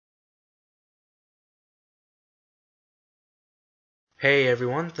Hey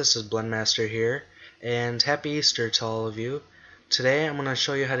everyone, this is BlendMaster here, and happy Easter to all of you. Today I'm going to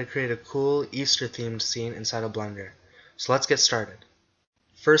show you how to create a cool Easter themed scene inside of Blender. So let's get started.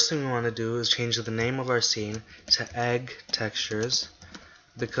 First thing we want to do is change the name of our scene to Egg Textures,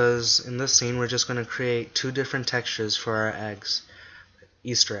 because in this scene we're just going to create two different textures for our eggs,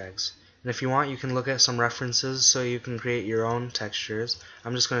 Easter eggs. And if you want, you can look at some references so you can create your own textures.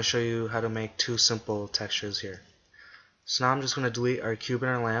 I'm just going to show you how to make two simple textures here. So now I'm just going to delete our cube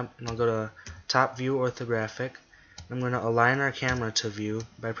and our lamp, and I'll go to Top View Orthographic. I'm going to align our camera to view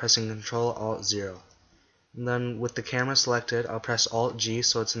by pressing Ctrl Alt 0. And then with the camera selected, I'll press Alt G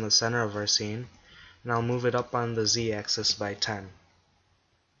so it's in the center of our scene, and I'll move it up on the Z axis by 10.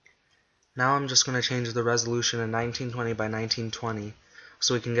 Now I'm just going to change the resolution to 1920 by 1920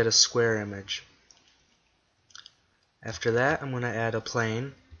 so we can get a square image. After that, I'm going to add a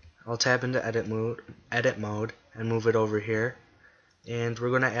plane. I'll tab into edit mode and move it over here, and we're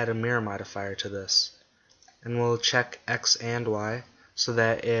going to add a mirror modifier to this, and we'll check X and Y so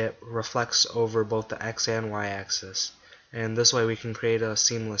that it reflects over both the X and Y axis, and this way we can create a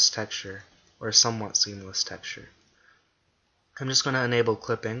seamless texture, or a somewhat seamless texture. I'm just going to enable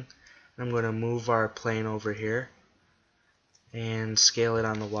clipping, and I'm going to move our plane over here and scale it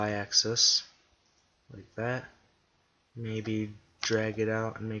on the Y axis like that. Maybe drag it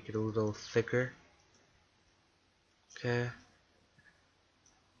out and make it a little thicker. Okay,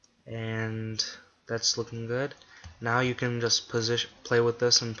 and that's looking good. Now you can just play with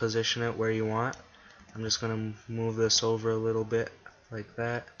this and position it where you want. I'm just going to move this over a little bit like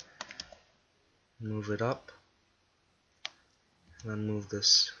that, move it up, and then move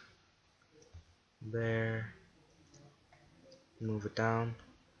this there, move it down,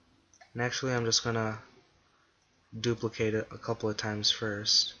 and actually I'm just going to duplicate it a couple of times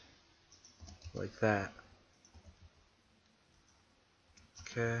first, like that.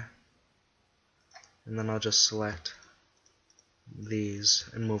 Okay, and then I'll just select these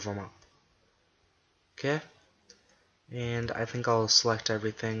and move them up. Okay, and I think I'll select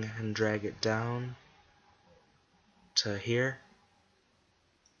everything and drag it down to here,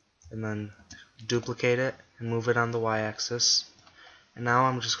 and then duplicate it and move it on the Y axis. And now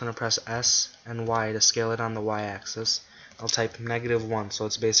I'm just going to press S and Y to scale it on the Y axis. I'll type -1 so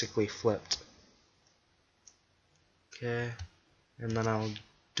it's basically flipped. Okay, and then I'll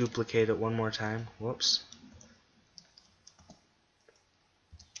duplicate it one more time. Whoops.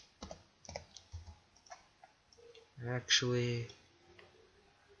 Actually,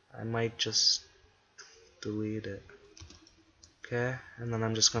 I might just delete it. Okay, and then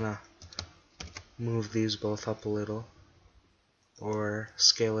I'm just gonna move these both up a little, or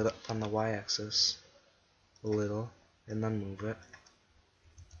scale it up on the Y axis a little and then move it.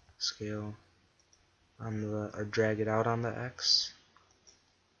 Scale on the, or drag it out on the X.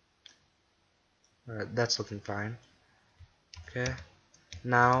 Alright, that's looking fine. Okay,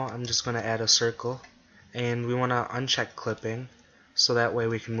 now I'm just going to add a circle, and we want to uncheck clipping so that way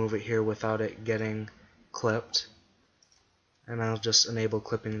we can move it here without it getting clipped. And I'll just enable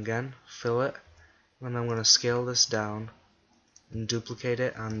clipping again, fill it, and I'm going to scale this down and duplicate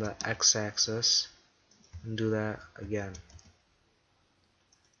it on the X axis and do that again.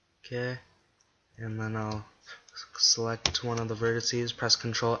 Okay, and then I'll select one of the vertices, press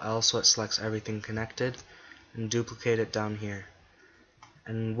Ctrl L so it selects everything connected, and duplicate it down here.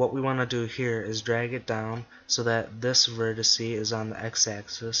 And what we want to do here is drag it down so that this vertex is on the X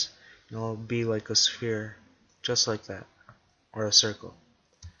axis, and it'll be like a sphere, just like that, or a circle.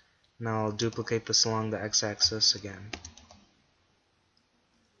 Now I'll duplicate this along the X axis again.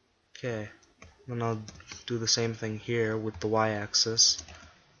 Okay, then I'll do the same thing here with the Y axis,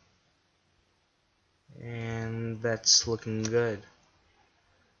 and that's looking good.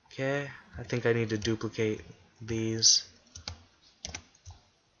 Okay, I think I need to duplicate these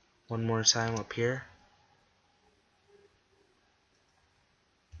one more time up here,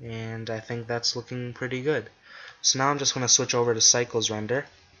 and I think that's looking pretty good. So now I'm just going to switch over to Cycles Render.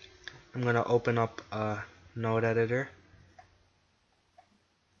 I'm going to open up a node editor.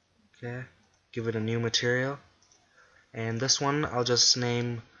 Okay, give it a new material, and this one I'll just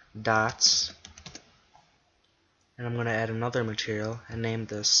name Dots, and I'm going to add another material and name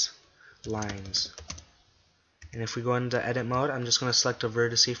this Lines. And if we go into edit mode, I'm just going to select a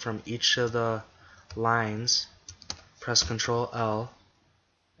vertex from each of the lines, press Ctrl L,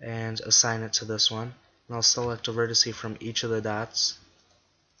 and assign it to this one. And I'll select a vertex from each of the dots,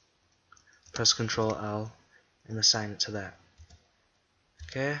 press Ctrl L, and assign it to that.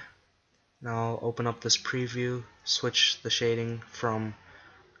 Okay, now I'll open up this preview, switch the shading from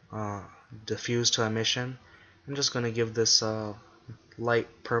diffuse to emission. I'm just going to give this light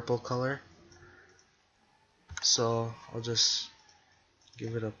purple color. So I'll just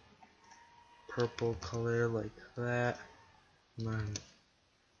give it a purple color like that, and then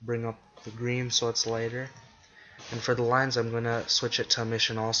bring up the green so it's lighter. And for the lines, I'm going to switch it to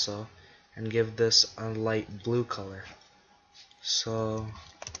emission also and give this a light blue color. So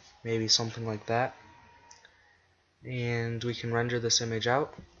maybe something like that. And we can render this image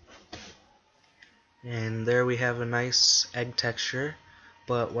out. And there we have a nice egg texture.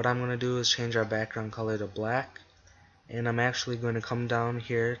 But what I'm going to do is change our background color to black. And I'm actually going to come down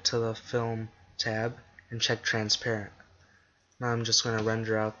here to the film tab and check transparent. Now I'm just going to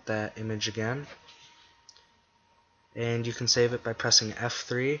render out that image again. And you can save it by pressing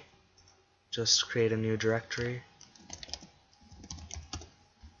F3. Just create a new directory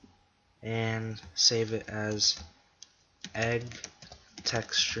and save it as egg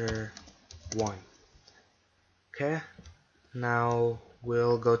texture 1. Okay, now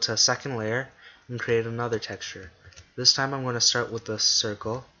we'll go to second layer and create another texture. This time I'm going to start with the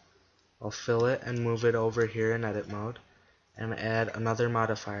circle. I'll fill it and move it over here in edit mode and add another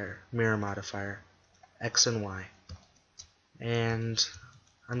modifier, mirror modifier, X and Y. And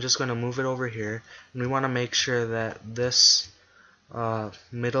I'm just going to move it over here, and we want to make sure that this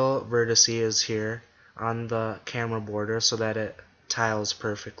middle vertex is here on the camera border so that it tiles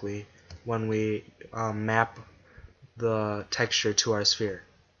perfectly when we map the texture to our sphere.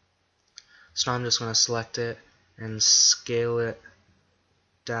 So now I'm just going to select it and scale it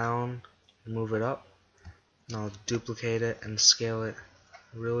down and move it up. And I'll duplicate it and scale it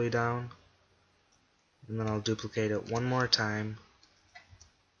really down. And then I'll duplicate it one more time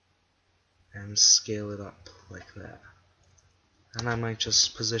and scale it up like that. And I might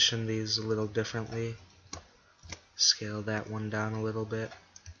just position these a little differently. Scale that one down a little bit.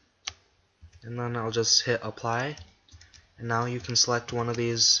 And then I'll just hit apply. And now you can select one of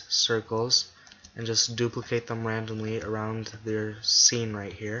these circles and just duplicate them randomly around their scene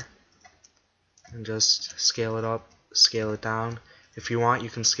right here. And just scale it up, scale it down. If you want, you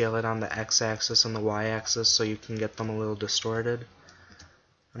can scale it on the x-axis and the y-axis so you can get them a little distorted.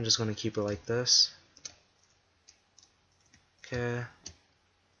 I'm just going to keep it like this. Okay.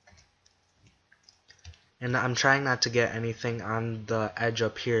 And I'm trying not to get anything on the edge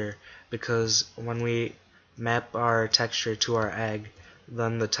up here, because when we map our texture to our egg,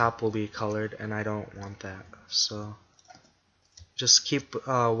 then the top will be colored, and I don't want that. So just keep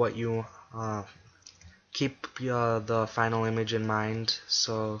the final image in mind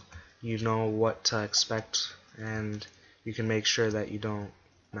so you know what to expect, and you can make sure that you don't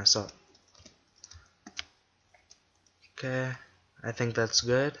mess up. Okay, I think that's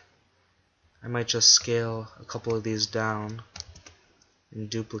good. I might just scale a couple of these down and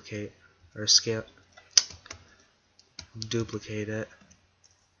duplicate it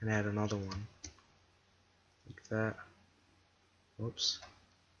and add another one like that. Oops.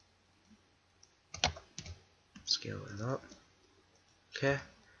 Scale it up. Okay,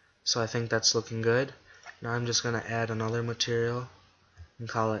 so I think that's looking good. Now I'm just going to add another material and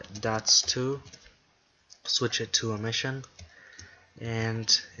call it dots 2. Switch it to emission.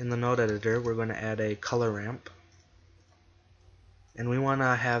 And in the node editor, we're going to add a color ramp. And we want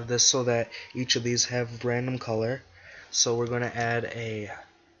to have this so that each of these have random color. So we're going to add a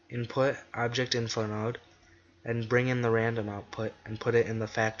input object info node and bring in the random output and put it in the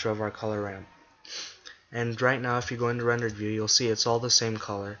factor of our color ramp. And right now, if you go into rendered view, you'll see it's all the same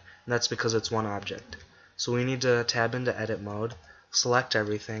color, and that's because it's one object. So we need to tab into edit mode, select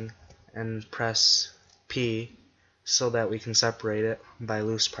everything, and press P so that we can separate it by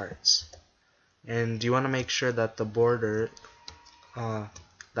loose parts. And you want to make sure that the border, the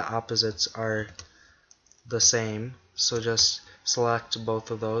opposites are the same, so just select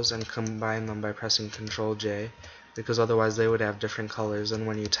both of those and combine them by pressing Ctrl J, because otherwise they would have different colors, and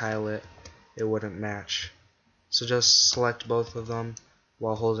when you tile it, it wouldn't match. So just select both of them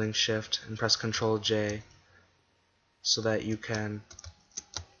while holding shift and press Ctrl J so that you can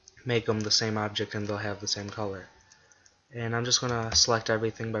make them the same object and they'll have the same color. And I'm just going to select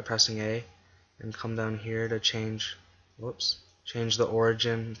everything by pressing A and come down here to change the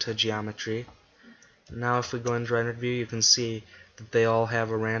origin to geometry. Now if we go into rendered view, you can see that they all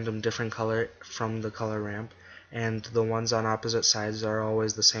have a random different color from the color ramp, and the ones on opposite sides are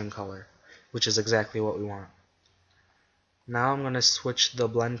always the same color, which is exactly what we want. Now I'm going to switch the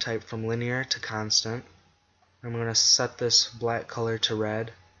blend type from linear to constant. I'm going to set this black color to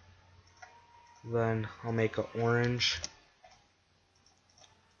red. Then I'll make an orange.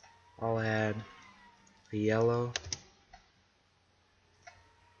 I'll add a yellow,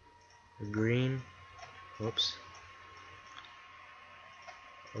 a green,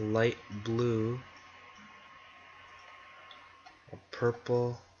 a light blue, a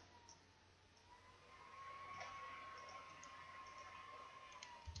purple,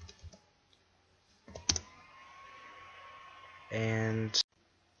 and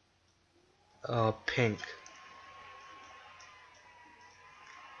a pink.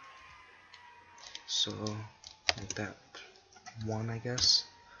 So make that one, I guess.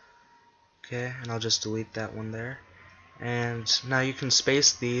 Okay, and I'll just delete that one there. And now you can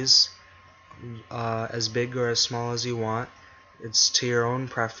space these as big or as small as you want. It's to your own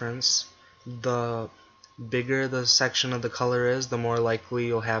preference. The bigger the section of the color is, the more likely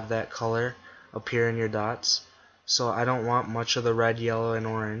you'll have that color appear in your dots. So I don't want much of the red, yellow, and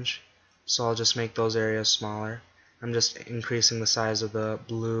orange, so I'll just make those areas smaller. I'm just increasing the size of the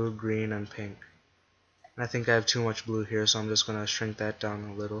blue, green, and pink. And I think I have too much blue here, so I'm just going to shrink that down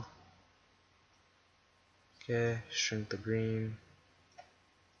a little. Okay, shrink the green,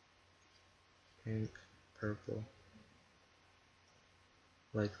 pink, purple,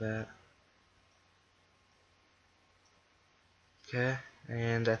 like that. Okay,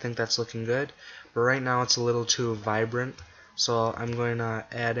 and I think that's looking good, but right now it's a little too vibrant, so I'm going to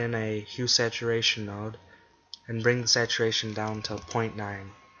add in a hue saturation node and bring the saturation down to 0.9.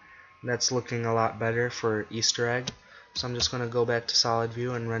 That's looking a lot better for Easter egg, so I'm just going to go back to solid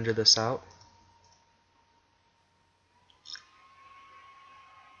view and render this out.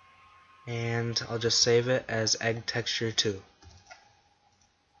 And I'll just save it as egg texture 2.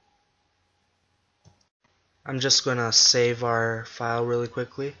 I'm just going to save our file really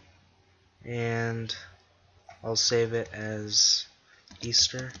quickly, and I'll save it as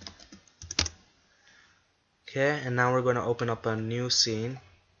Easter. Okay, and now we're going to open up a new scene.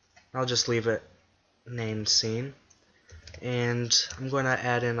 I'll just leave it named scene, and I'm going to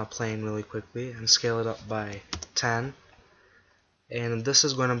add in a plane really quickly and scale it up by 10, and this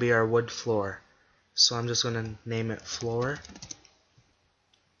is going to be our wood floor, so I'm just going to name it floor,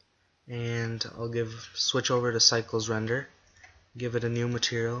 and I'll switch over to cycles render, give it a new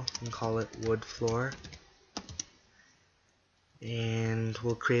material and call it wood floor, and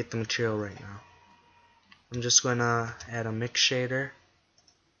we'll create the material right now. I'm just going to add a mix shader,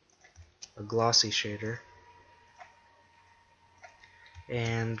 a glossy shader,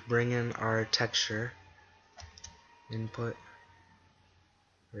 and bring in our texture input,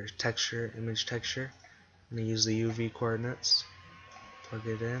 or texture, image texture. I'm going to use the UV coordinates, plug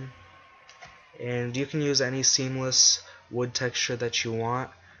it in, and you can use any seamless wood texture that you want.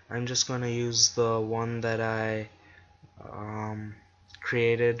 I'm just going to use the one that I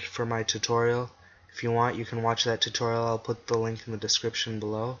created for my tutorial. If you want, you can watch that tutorial. I'll put the link in the description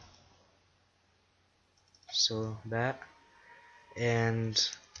below. So that, and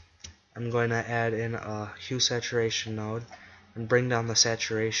I'm going to add in a hue saturation node and bring down the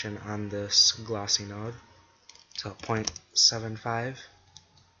saturation on this glossy node to 0.75.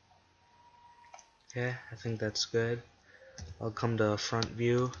 Okay, I think that's good. I'll come to front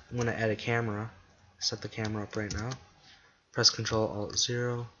view. I'm going to add a camera. Set the camera up right now. Press Ctrl Alt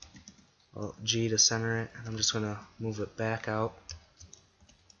 0, Alt G to center it, and I'm just going to move it back out.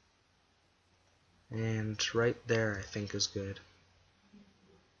 And right there I think is good.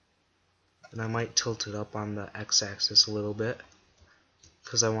 And I might tilt it up on the x-axis a little bit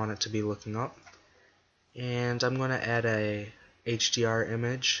because I want it to be looking up. And I'm going to add a HDR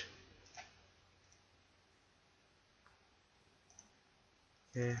image.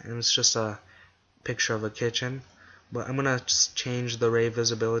 Okay, and it's just a picture of a kitchen, but I'm going to change the ray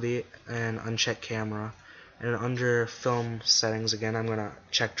visibility and uncheck camera, and under film settings again I'm going to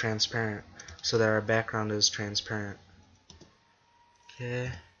check transparent so that our background is transparent. Okay,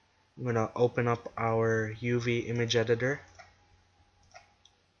 I'm going to open up our UV image editor,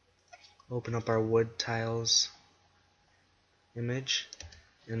 open up our wood tiles image,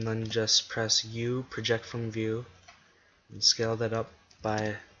 and then just press U, project from view, and scale that up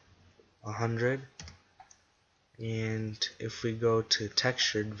by 100. And if we go to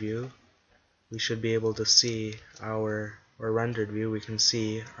textured view, we should be able to see our, or rendered view, we can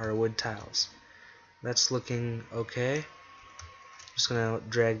see our wood tiles. That's looking okay. I'm just going to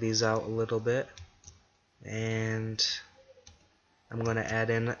drag these out a little bit, and I'm going to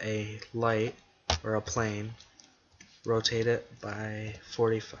add in a light or a plane, rotate it by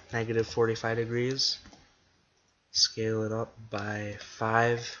negative 45 degrees, scale it up by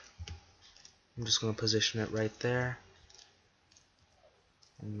 5. I'm just going to position it right there,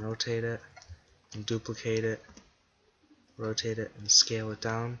 and rotate it, and duplicate it, rotate it, and scale it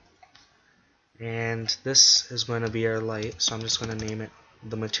down. And this is going to be our light, so I'm just going to name it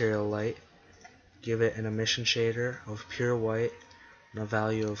the material light, give it an emission shader of pure white, and a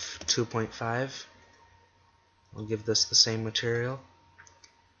value of 2.5. I'll give this the same material,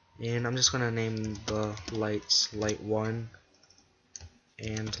 and I'm just going to name the lights Light 1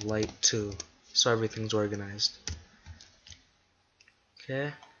 and Light 2 so everything's organized.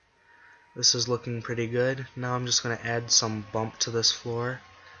 Okay, this is looking pretty good. Now I'm just going to add some bump to this floor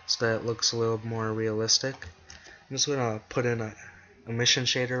so that it looks a little more realistic. I'm just going to put in a emission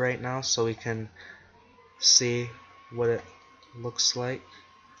shader right now so we can see what it looks like,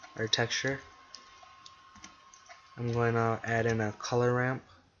 our texture. I'm going to add in a color ramp,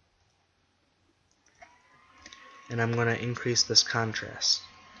 and I'm going to increase this contrast.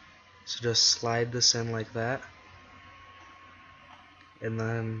 So just slide this in like that, and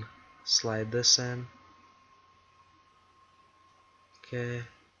then slide this in. Okay,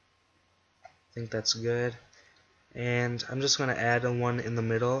 I think that's good. And I'm just going to add a one in the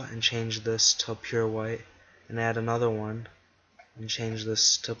middle and change this to pure white, and add another one and change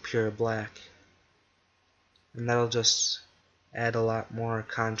this to pure black. And that'll just add a lot more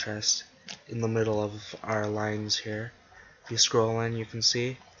contrast in the middle of our lines here. If you scroll in, you can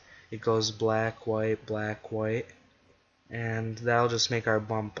see it goes black, white, and that'll just make our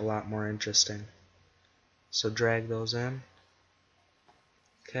bump a lot more interesting. So drag those in.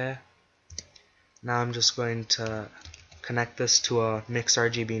 Okay. Now I'm just going to connect this to a mix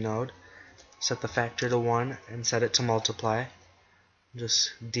RGB node, set the factor to 1 and set it to multiply.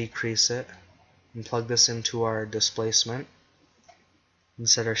 Just decrease it and plug this into our displacement and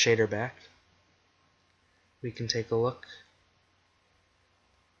set our shader back. We can take a look.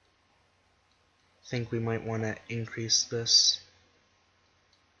 I think we might want to increase this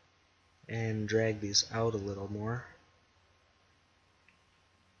and drag these out a little more.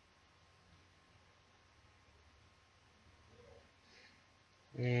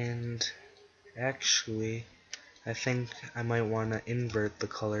 And actually, I think I might want to invert the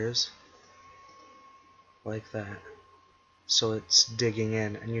colors like that, so it's digging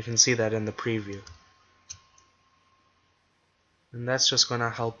in, and you can see that in the preview. And that's just going to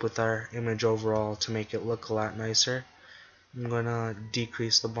help with our image overall to make it look a lot nicer. I'm going to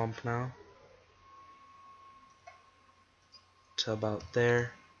decrease the bump now to about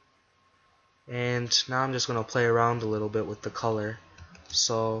there. And now I'm just going to play around a little bit with the color.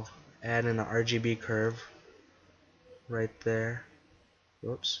 So add in an RGB curve right there.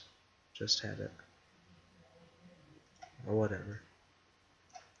 Whoops, just had it. Or whatever.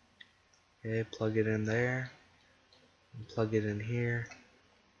 Okay, plug it in there. And plug it in here.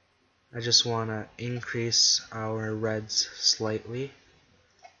 I just want to increase our reds slightly,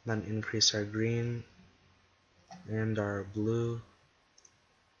 then increase our green and our blue,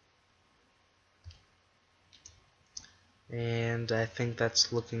 and I think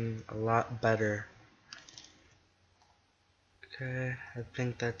that's looking a lot better. Okay, I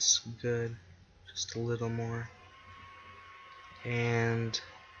think that's good, just a little more. And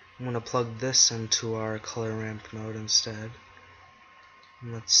I'm going to plug this into our color ramp node instead.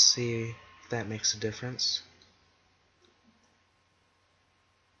 And let's see if that makes a difference.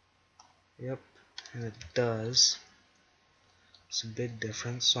 Yep, and it does. It's a big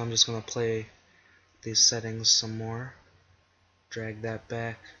difference, so I'm just going to play these settings some more. Drag that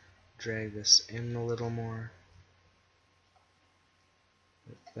back, drag this in a little more,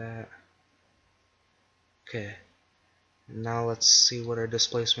 like that. Okay, now let's see what our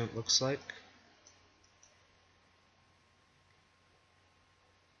displacement looks like.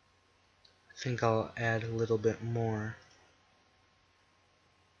 I think I'll add a little bit more.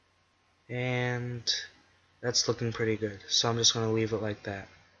 And that's looking pretty good, so I'm just going to leave it like that.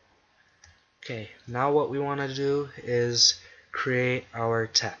 Okay, now what we want to do is create our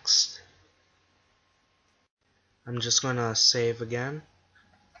text. I'm just going to save again,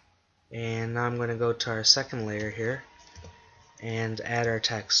 and now I'm going to go to our second layer here and add our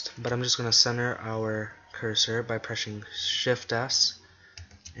text, but I'm just going to center our cursor by pressing Shift S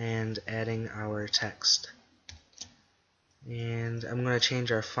and adding our text. And I'm going to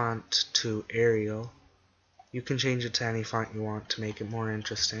change our font to Arial. You can change it to any font you want to make it more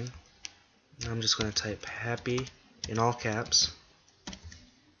interesting. I'm just going to type happy in all caps.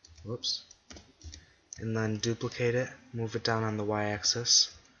 Whoops. And then duplicate it, move it down on the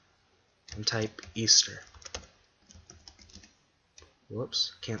y-axis, and type Easter.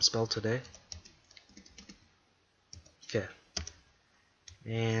 Whoops, can't spell today. Okay.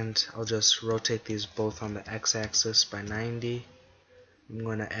 And I'll just rotate these both on the x-axis by 90. I'm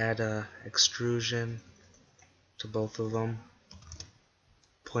going to add a extrusion to both of them,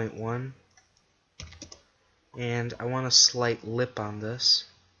 0.1. And I want a slight lip on this.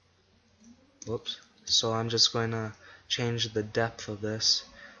 Whoops. So I'm just going to change the depth of this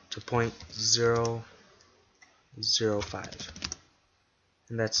to 0.005,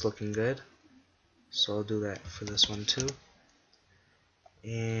 and that's looking good. So I'll do that for this one too,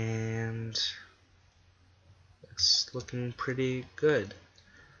 and it's looking pretty good.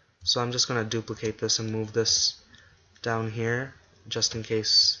 So I'm just going to duplicate this and move this down here just in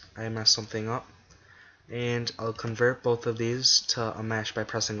case I mess something up. And I'll convert both of these to a mesh by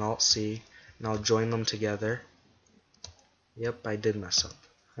pressing Alt-C, and I'll join them together. Yep, I did mess up.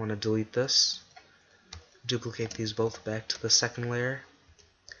 I want to delete this, duplicate these both back to the second layer.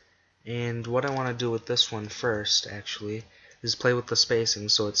 And what I want to do with this one first, actually, is play with the spacing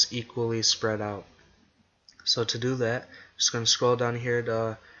so it's equally spread out. So to do that, I'm just going to scroll down here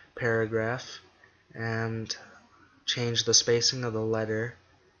to paragraph and change the spacing of the letter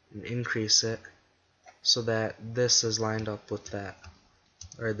and increase it so that this is lined up with that,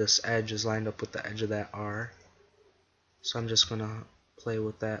 or this edge is lined up with the edge of that R. So I'm just going to play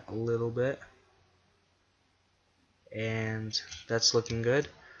with that a little bit, and that's looking good.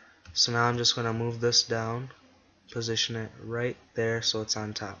 So now I'm just going to move this down, position it right there so it's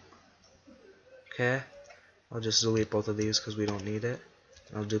on top. Okay, I'll just delete both of these because we don't need it.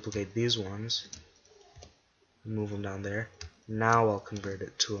 I'll duplicate these ones, move them down there. Now I'll convert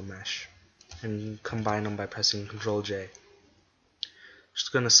it to a mesh and combine them by pressing Ctrl J.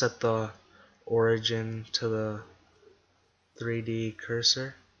 Just going to set the origin to the 3D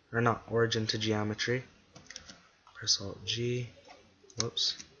cursor, or not, origin to geometry. Press Alt G,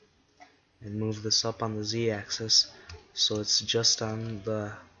 whoops, and move this up on the Z axis so it's just on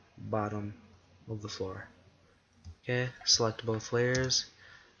the bottom of the floor. Okay, select both layers,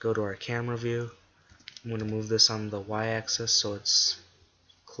 go to our camera view. I'm going to move this on the Y axis so it's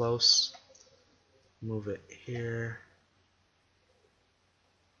close. Move it here.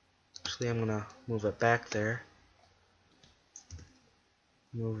 Actually, I'm going to move it back there.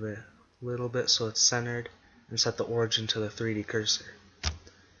 Move it a little bit so it's centered, and set the origin to the 3D cursor.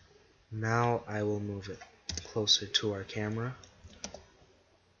 Now I will move it closer to our camera,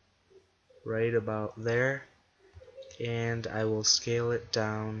 right about there, and I will scale it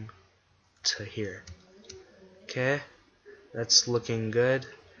down to here. Okay, that's looking good.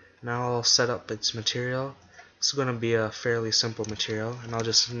 Now I'll set up its material. It's going to be a fairly simple material, and I'll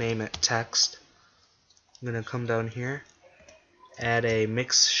just name it text. I'm going to come down here, add a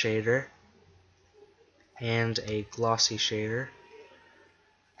mix shader and a glossy shader.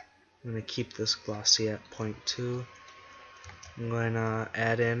 I'm going to keep this glossy at 0.2. I'm going to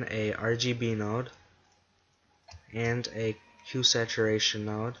add in a RGB node and a hue saturation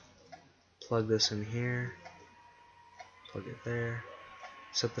node. Plug this in here, plug it there,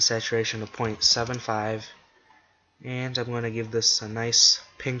 set the saturation to 0.75, and I'm going to give this a nice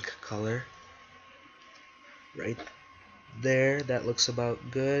pink color right there. That looks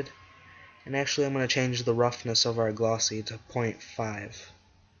about good. And actually I'm going to change the roughness of our glossy to 0.5.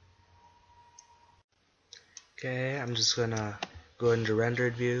 Okay, I'm just going to go into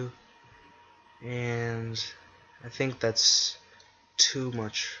rendered view, and I think that's too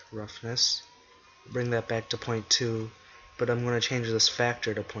much roughness. Bring that back to 0.2, but I'm going to change this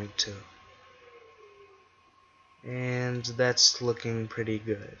factor to 0.2. And that's looking pretty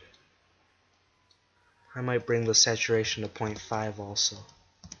good. I might bring the saturation to 0.5 also,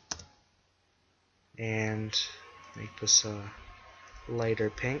 and make this a lighter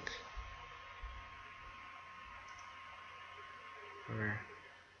pink.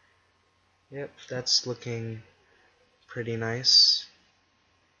 Yep, that's looking pretty nice.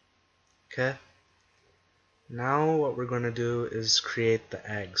 Okay, now what we're going to do is create the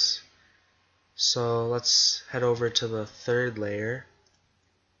eggs. So let's head over to the third layer,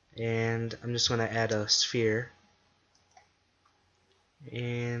 and I'm just going to add a sphere,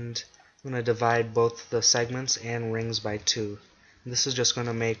 and I'm going to divide both the segments and rings by 2. This is just going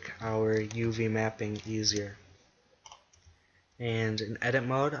to make our UV mapping easier. And in edit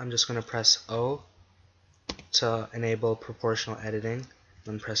mode, I'm just going to press O to enable proportional editing,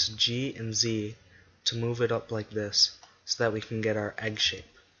 then press G and Z to move it up like this so that we can get our egg shape.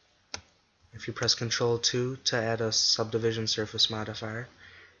 If you press Ctrl 2 to add a subdivision surface modifier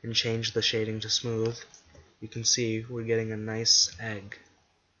and change the shading to smooth, you can see we're getting a nice egg.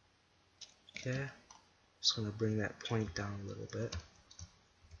 Okay, just going to bring that point down a little bit,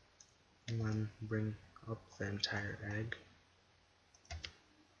 and then bring up the entire egg.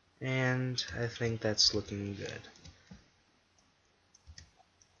 And I think that's looking good.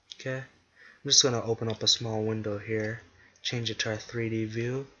 Okay, I'm just going to open up a small window here, change it to our 3D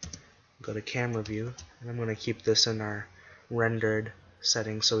view, go to camera view, and I'm going to keep this in our rendered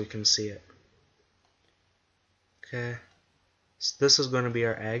setting so we can see it. Okay, so this is going to be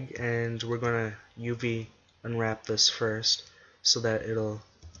our egg, and we're going to UV unwrap this first so that it'll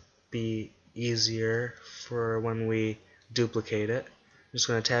be easier for when we duplicate it. I'm just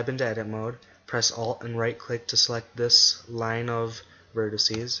going to tab into edit mode, press Alt and right click to select this line of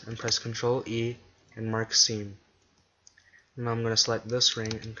vertices, and press Ctrl E and mark seam. And now I'm going to select this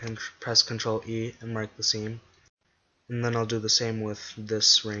ring and press Ctrl E and mark the seam. And then I'll do the same with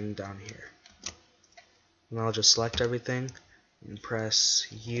this ring down here. And I'll just select everything and press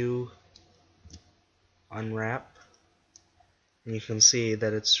U unwrap. And you can see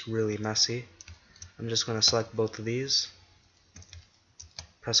that it's really messy. I'm just going to select both of these,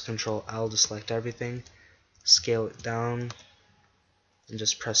 press Ctrl L to select everything, scale it down, and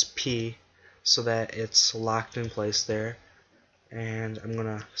just press P so that it's locked in place there. And I'm going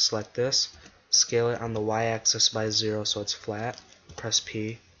to select this, scale it on the y-axis by 0 so it's flat, press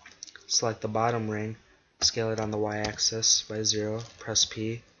P, select the bottom ring, scale it on the y-axis by 0, press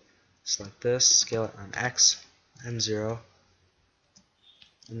P, select this, scale it on x and 0,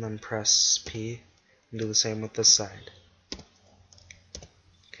 and then press P, and do the same with this side.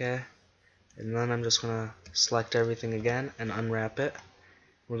 Okay, and then I'm just going to select everything again and unwrap it.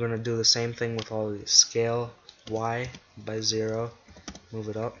 We're going to do the same thing with all of these. Scale Y by 0, move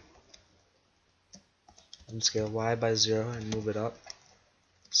it up, and scale Y by 0 and move it up,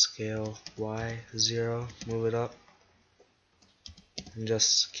 scale Y 0, move it up, and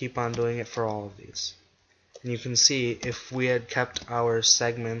just keep on doing it for all of these. And you can see if we had kept our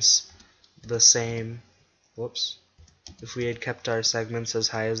segments the same, if we had kept our segments as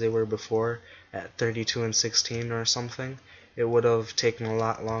high as they were before at 32 and 16 or something, it would have taken a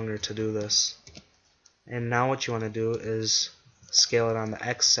lot longer to do this. And now what you want to do is scale it on the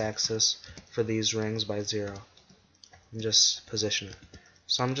x-axis for these rings by 0 and just position it.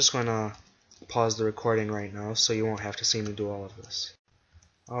 So I'm just going to pause the recording right now so you won't have to see me do all of this.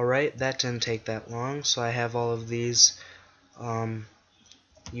 Alright, that didn't take that long, so I have all of these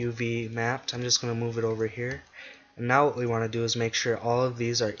UV mapped. I'm just going to move it over here. And now what we want to do is make sure all of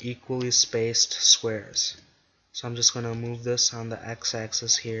these are equally spaced squares. So I'm just going to move this on the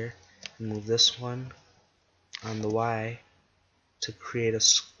x-axis here and move this one on the y to create a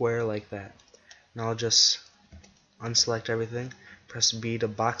square like that. Now I'll just unselect everything, press B to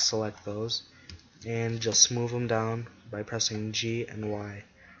box select those, and just move them down by pressing G and Y.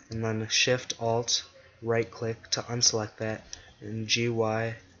 And then Shift Alt right click to unselect that, and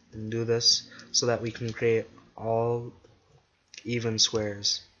GY, and do this so that we can create all even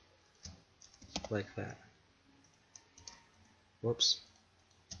squares like that.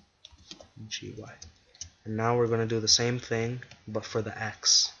 GY. And now we're going to do the same thing but for the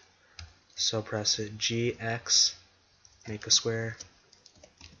X. So press it GX, make a square,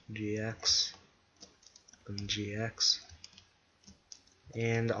 GX, and GX.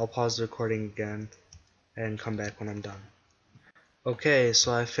 And I'll pause the recording again and come back when I'm done. Okay,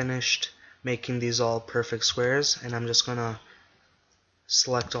 so I finished making these all perfect squares, and I'm just gonna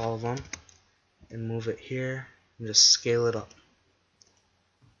select all of them and move it here and just scale it up.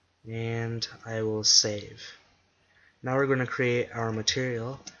 And I will save. Now we're going to create our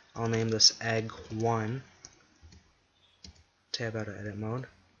material. I'll name this egg 1. Tab out of edit mode.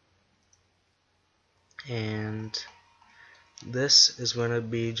 And this is going to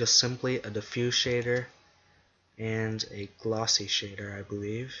be just simply a diffuse shader and a glossy shader, I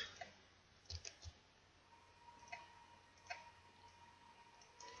believe.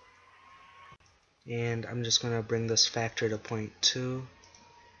 And I'm just going to bring this factor to 0.2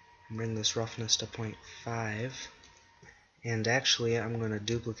 and bring this roughness to 0.5. And actually I'm going to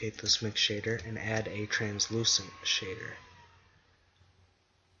duplicate this mix shader and add a translucent shader.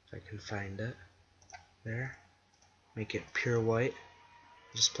 If I can find it. There. Make it pure white.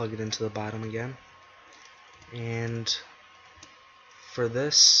 Just plug it into the bottom again. And for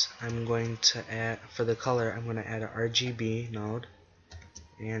this, I'm going to add, for the color, I'm going to add a RGB node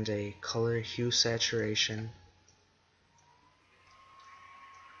and a color hue saturation.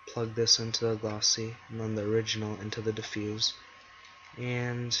 Plug this into the glossy and then the original into the diffuse.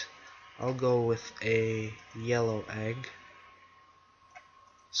 And I'll go with a yellow egg.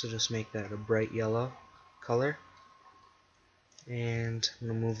 So just make that a bright yellow color. And I'm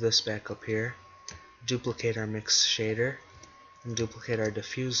going to move this back up here. Duplicate our mix shader and duplicate our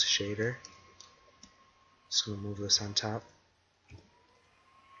diffuse shader. Just going to move this on top.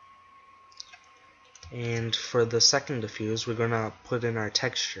 And for the second diffuse, we're going to put in our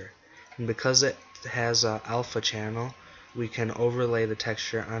texture. And because it has an alpha channel, we can overlay the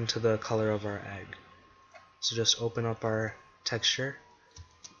texture onto the color of our egg. So just open up our texture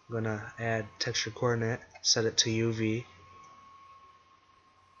I'm gonna add texture coordinate, set it to UV,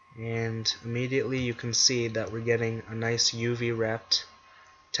 and immediately you can see that we're getting a nice UV wrapped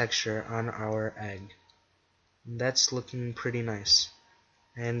texture on our egg. That's looking pretty nice.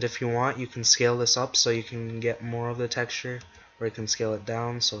 And if you want, you can scale this up so you can get more of the texture, or you can scale it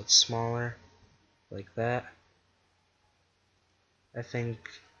down so it's smaller, like that. I think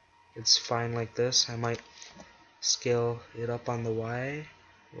it's fine like this. I might scale it up on the Y,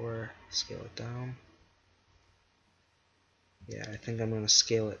 or scale it down. Yeah, I think I'm going to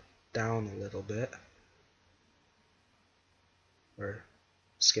scale it down a little bit, or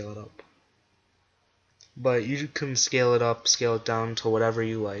scale it up. But you can scale it up, scale it down to whatever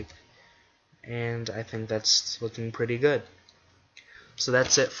you like, and I think that's looking pretty good. So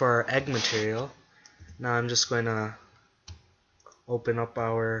that's it for our egg material. Now I'm just going to open up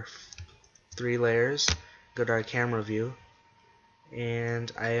our 3 layers, go to our camera view, and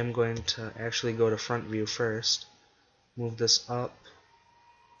I am going to actually go to front view first, move this up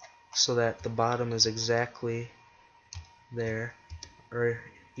so that the bottom is exactly there, or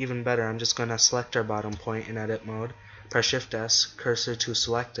even better, I'm just going to select our bottom point in edit mode, press Shift S, cursor to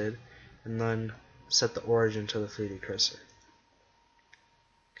selected, and then set the origin to the 3D cursor.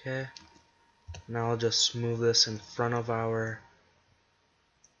 Okay, now I'll just move this in front of our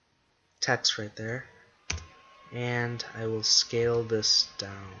text right there, and I will scale this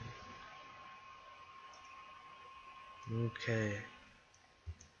down. Okay.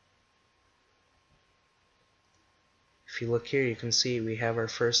 If you look here, you can see we have our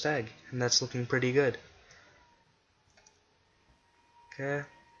first egg, and that's looking pretty good. Okay,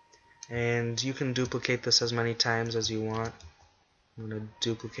 and you can duplicate this as many times as you want. I'm going to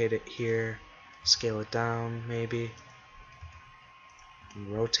duplicate it here, scale it down maybe, and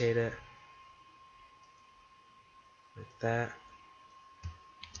rotate it like that.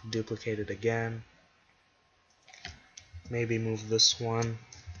 Duplicate it again. Maybe move this one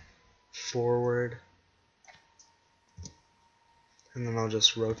forward, and then I'll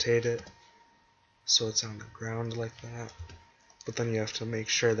just rotate it so it's on the ground like that. But then you have to make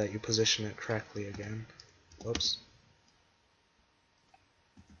sure that you position it correctly again. Oops.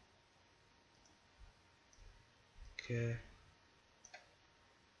 Okay.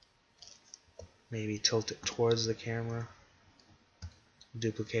 Maybe tilt it towards the camera.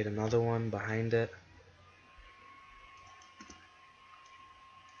 Duplicate another one behind it.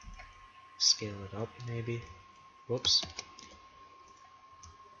 Scale it up maybe. Whoops.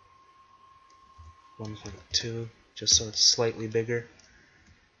 1.2, just so it's slightly bigger.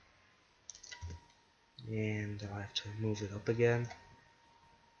 And I'll have to move it up again.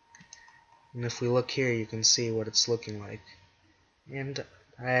 And if we look here, you can see what it's looking like. And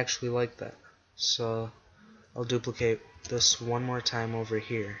I actually like that. So I'll duplicate this one more time over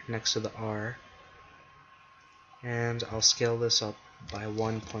here next to the R. And I'll scale this up by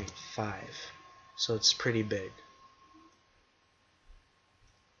 1.5. So it's pretty big.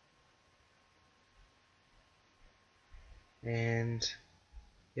 And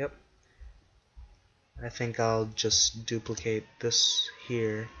yep, I think I'll just duplicate this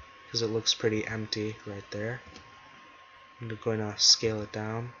here because it looks pretty empty right there. I'm going to scale it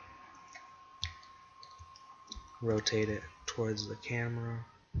down, rotate it towards the camera,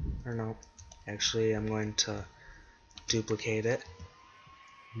 or no, actually I'm going to duplicate it,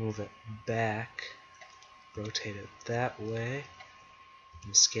 move it back, rotate it that way,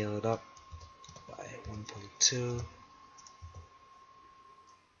 and scale it up by 1.2.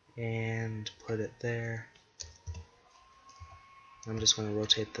 and put it there. I'm just going to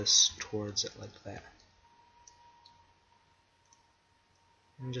rotate this towards it like that.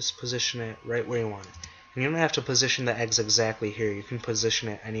 And just position it right where you want it. And you don't have to position the eggs exactly here. You can position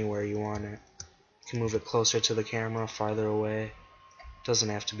it anywhere you want it. You can move it closer to the camera, farther away. It doesn't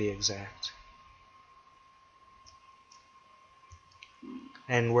have to be exact.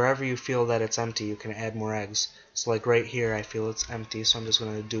 And wherever you feel that it's empty, you can add more eggs. So like right here, I feel it's empty, so I'm just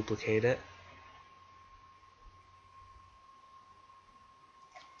going to duplicate it.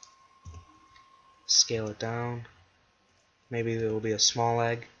 Scale it down. Maybe there will be a small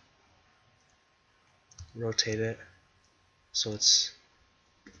egg. Rotate it so it's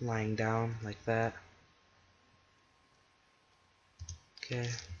lying down like that. Okay.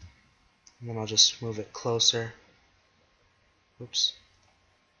 And then I'll just move it closer. Oops.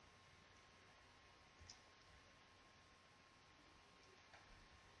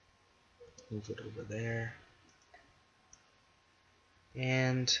 Move it over there.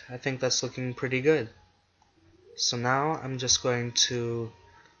 And I think that's looking pretty good. So now I'm just going to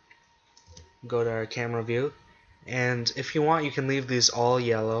go to our camera view And if you want, you can leave these all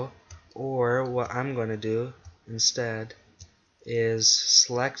yellow, or what I'm going to do instead is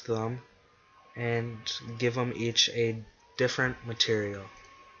select them and give them each a different material.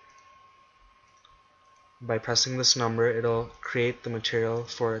 By pressing this number, it'll create the material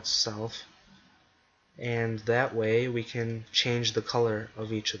for itself, and that way we can change the color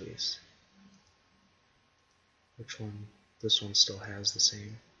of each of these. Which one? This one still has the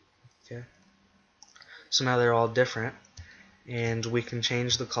same. Okay. So now they're all different, and we can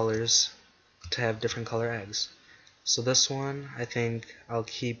change the colors to have different color eggs. So this one, I think I'll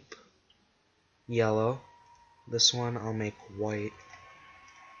keep yellow. This one I'll make white.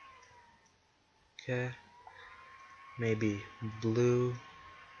 Okay. Maybe blue.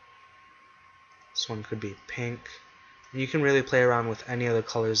 This one could be pink. And you can really play around with any of the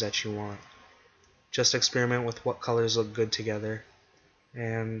colors that you want. Just experiment with what colors look good together,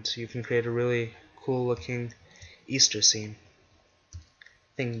 and you can create a really cool looking Easter scene. I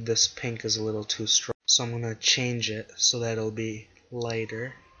think this pink is a little too strong, so I'm going to change it so that it'll be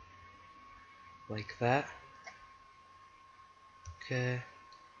lighter, like that. Okay.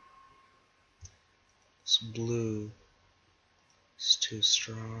 This blue is too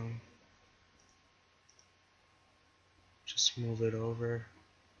strong. Just move it over.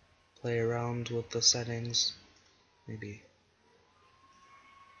 Play around with the settings. Maybe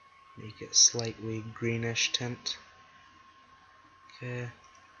make it slightly greenish tint. Okay.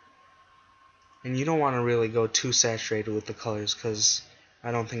 And you don't want to really go too saturated with the colors, because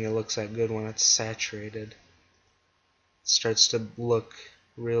I don't think it looks that good when it's saturated. It starts to look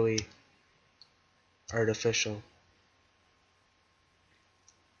really artificial.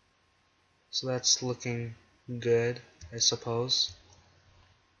 So that's looking good, I suppose.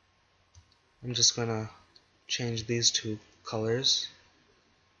 I'm just gonna change these two colors.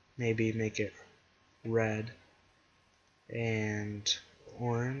 Maybe make it red and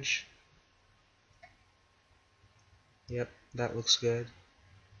orange. Yep, that looks good.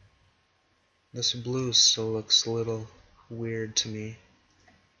 This blue still looks a little weird to me,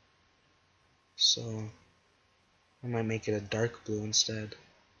 so I might make it a dark blue instead.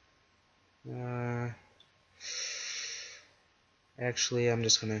 Actually, I'm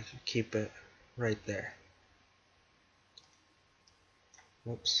just gonna keep it right there.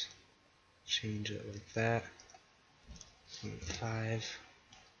 Whoops. Change it like that. 0.5.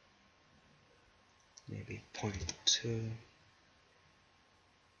 Maybe 0.2.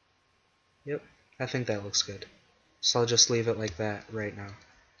 Yep, I think that looks good. So I'll just leave it like that right now.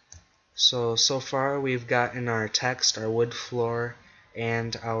 So far we've gotten our text, our wood floor,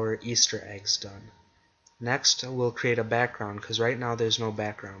 and our Easter eggs done. Next, we'll create a background, because right now there's no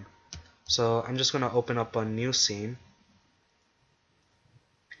background. So I'm just going to open up a new scene,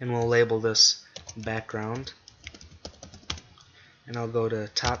 and we'll label this background. And I'll go to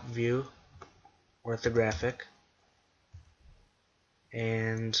top view, orthographic,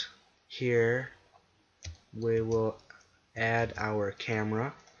 and here we will add our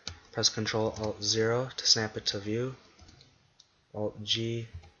camera. Press Ctrl Alt 0 to snap it to view, Alt G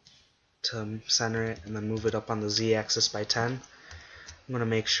to center it, and then move it up on the Z axis by 10. I'm going to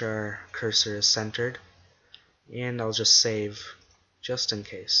make sure our cursor is centered, and I'll just save just in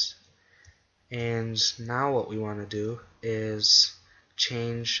case. And now what we want to do is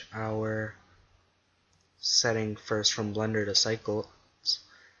change our setting first from Blender to Cycles,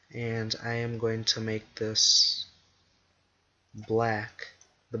 and I am going to make this black,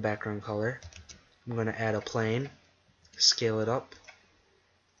 the background color. I'm going to add a plane, scale it up,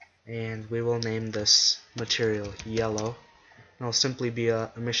 and we will name this material yellow. And it'll simply be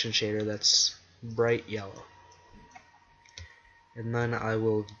a emission shader that's bright yellow. And then I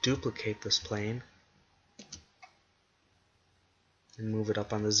will duplicate this plane and move it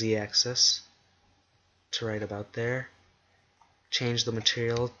up on the Z-axis to right about there. Change the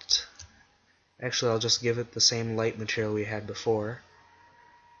material. Actually, I'll just give it the same light material we had before.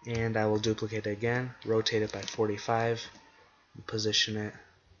 And I will duplicate it again, rotate it by 45, and position it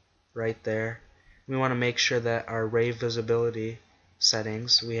right there. We want to make sure that our ray visibility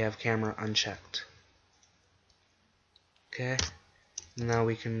settings, we have camera unchecked. Okay, now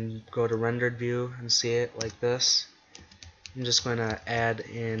we can go to rendered view and see it like this. I'm just going to add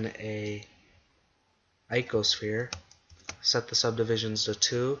in a icosphere, set the subdivisions to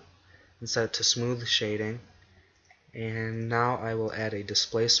 2, and set it to smooth shading. And now I will add a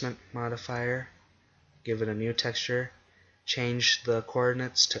displacement modifier, give it a new texture, change the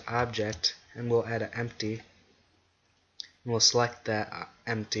coordinates to object, and we'll add an empty. And we'll select that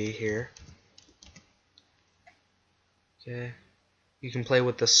empty here. Okay. You can play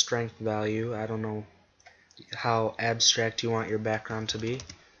with the strength value. I don't know how abstract you want your background to be,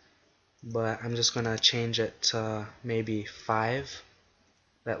 but I'm just gonna change it to maybe 5.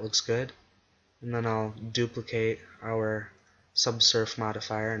 That looks good. And then I'll duplicate our subsurf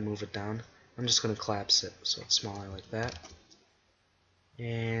modifier and move it down. I'm just gonna collapse it so it's smaller like that.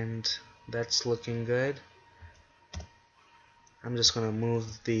 And that's looking good. I'm just gonna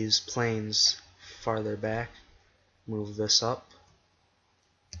move these planes farther back, move this up,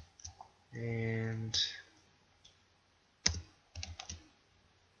 and I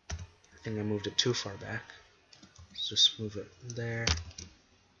think I moved it too far back. Let's just move it there.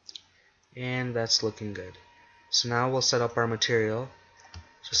 And that's looking good. So now we'll set up our material.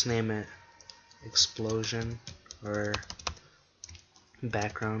 Just name it explosion or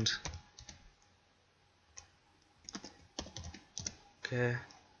background. Okay.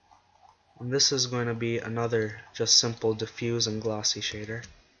 And this is going to be another just simple diffuse and glossy shader.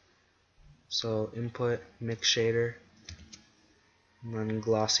 So input, mix shader, and then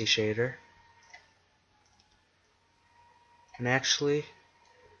glossy shader. And actually,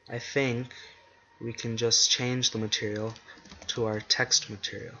 I think we can just change the material to our text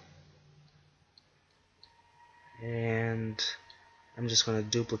material. And I'm just going to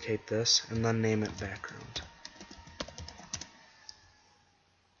duplicate this and then name it background.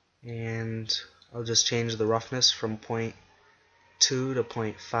 And I'll just change the roughness from 0.2 to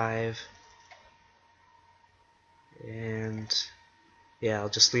 0.5. And yeah, I'll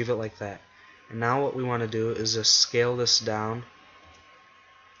just leave it like that. And now what we want to do is just scale this down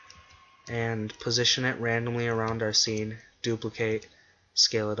and position it randomly around our scene, duplicate,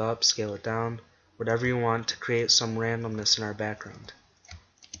 scale it up, scale it down, whatever you want to create some randomness in our background.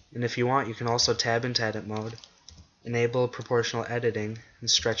 And if you want, you can also tab into edit mode, enable proportional editing, and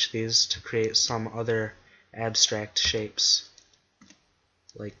stretch these to create some other abstract shapes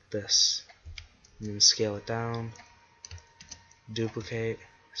like this. And then scale it down, duplicate,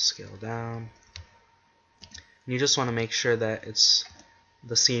 scale down. And you just want to make sure that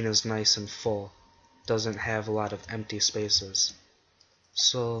the scene is nice and full, doesn't have a lot of empty spaces.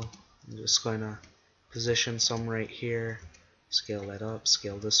 So I'm just going to position some right here, scale that up,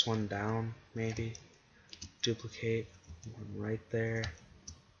 scale this one down maybe, duplicate one right there.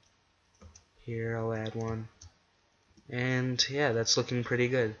 Here I'll add one. And yeah, that's looking pretty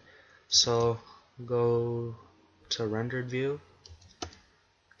good. So go to rendered view.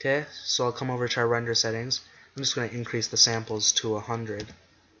 Okay, so I'll come over to our render settings. I'm just going to increase the samples to 100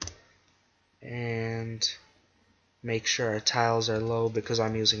 and make sure our tiles are low because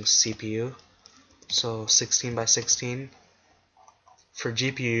I'm using CPU. So 16 by 16. For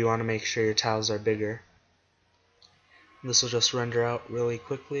GPU, you want to make sure your tiles are bigger. This will just render out really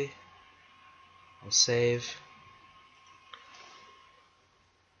quickly. I'll save.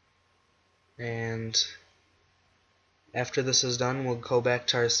 And after this is done, we'll go back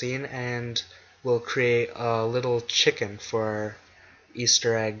to our scene and we'll create a little chicken for our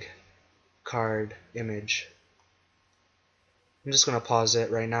Easter egg card image. I'm just going to pause it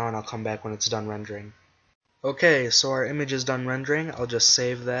right now and I'll come back when it's done rendering. Okay, so our image is done rendering. I'll just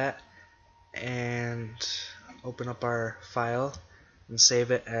save that and open up our file and save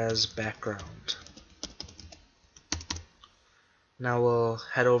it as background. Now we'll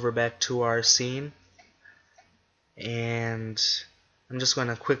head over back to our scene and I'm just going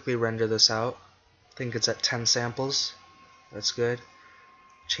to quickly render this out. I think it's at 10 samples. That's good.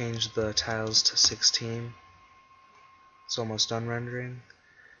 Change the tiles to 16. It's almost done rendering.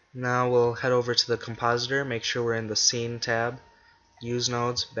 Now we'll head over to the compositor, make sure we're in the scene tab, use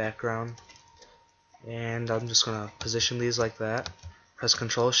nodes, background, and I'm just going to position these like that. Press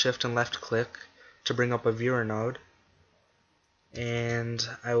Ctrl, Shift, and left click to bring up a viewer node, and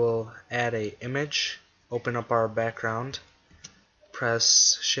I will add a image, open up our background,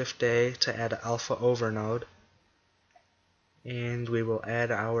 press Shift A to add an alpha over node, and we will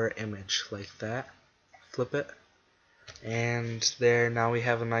add our image like that. Flip it. And there, now we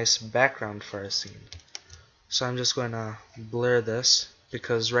have a nice background for our scene. So I'm just going to blur this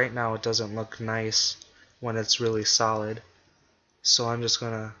because right now it doesn't look nice when it's really solid. So I'm just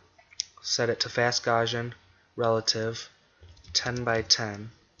going to set it to fast Gaussian relative 10 by 10.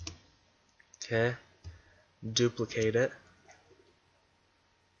 Okay, duplicate it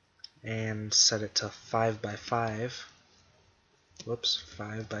and set it to 5 by 5. Whoops,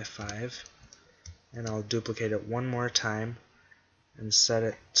 5 by 5. And I'll duplicate it one more time and set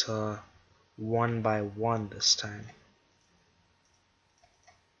it to 1 by 1 this time.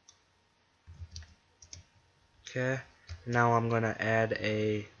 Okay, now I'm going to add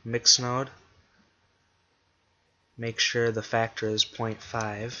a mix node. Make sure the factor is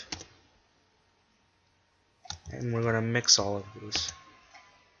 0.5. and we're going to mix all of these.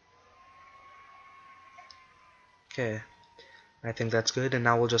 Okay, I think that's good, and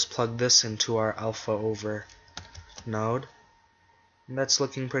now we'll just plug this into our alpha over node, and that's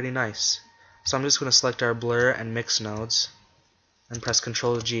looking pretty nice. So I'm just going to select our blur and mix nodes and press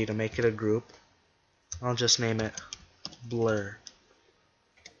Ctrl G to make it a group. I'll just name it blur.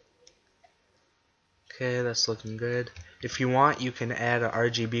 Okay, that's looking good. If you want, you can add a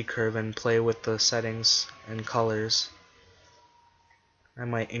RGB curve and play with the settings and colors. I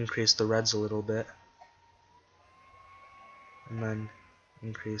might increase the reds a little bit, and then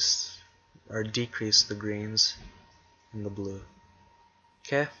increase or decrease the greens and the blue.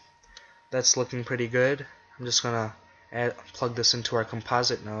 Okay, that's looking pretty good. I'm just gonna plug this into our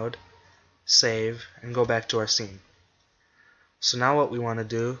composite node, save, and go back to our scene. So now what we want to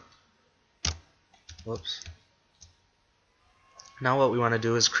do, now what we want to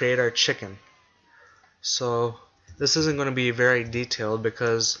do is create our chicken. So this isn't going to be very detailed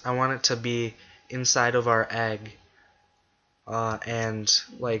because I want it to be inside of our egg, and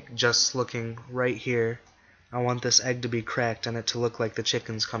like just looking right here, I want this egg to be cracked and it to look like the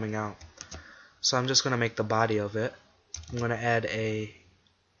chicken's coming out. So I'm just going to make the body of it. I'm going to add a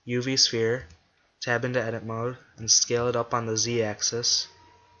UV sphere, tab into edit mode, and scale it up on the Z-axis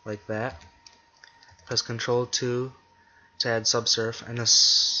like that. Press Ctrl 2 to add subsurf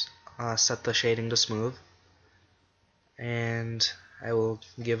and set the shading to smooth. And I will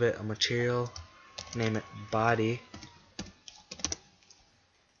give it a material, name it body,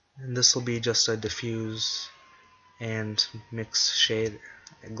 and this will be just a diffuse and mix shade,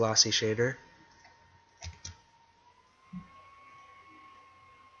 a glossy shader.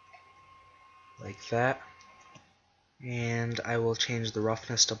 Like that. And I will change the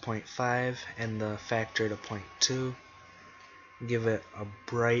roughness to 0.5 and the factor to 0.2. Give it a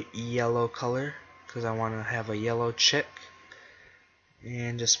bright yellow color because I want to have a yellow chick,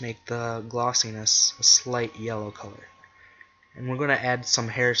 and just make the glossiness a slight yellow color. And we're going to add some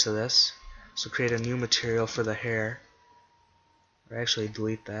hair to this, so create a new material for the hair, or actually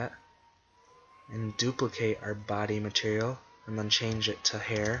delete that, and duplicate our body material and then change it to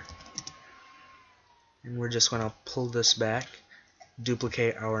hair. And we're just going to pull this back,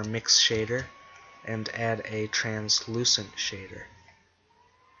 duplicate our mix shader, and add a translucent shader.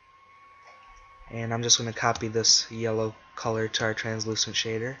 And I'm just going to copy this yellow color to our translucent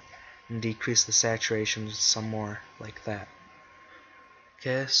shader and decrease the saturation some more, like that.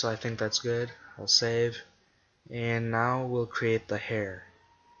 Okay, so I think that's good. I'll save. And now we'll create the hair.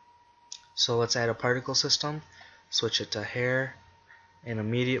 So let's add a particle system, switch it to hair, and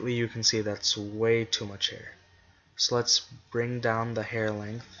immediately you can see that's way too much hair. So let's bring down the hair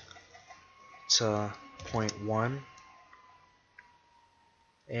length to 0.1,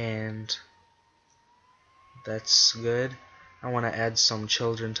 and that's good. I want to add some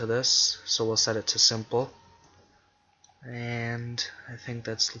children to this, so we'll set it to simple, and I think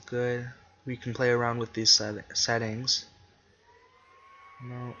that's good. We can play around with these settings.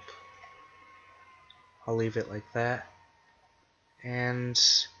 Nope. I'll leave it like that. And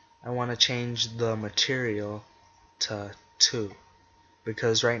I want to change the material to 2,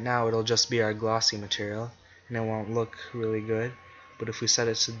 because right now it'll just be our glossy material and it won't look really good, but if we set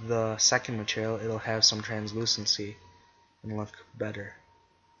it to the second material, it'll have some translucency and look better.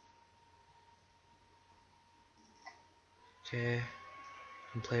 Okay,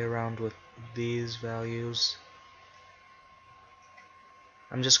 and play around with these values.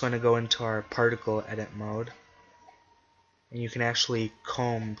 I'm just going to go into our particle edit mode, and you can actually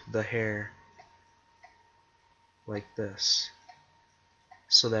comb the hair like this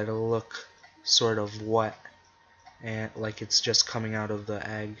so that it'll look sort of wet and like it's just coming out of the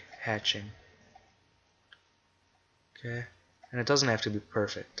egg hatching. Okay, and it doesn't have to be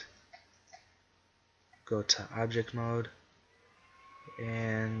perfect. Go to object mode,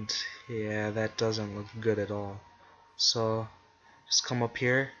 and yeah, that doesn't look good at all. So just come up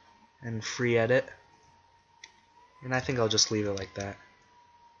here and free edit, and I think I'll just leave it like that.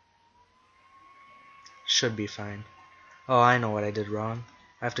 Should be fine. Oh, I know what I did wrong.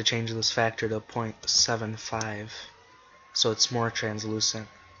 I have to change this factor to 0.75 so it's more translucent,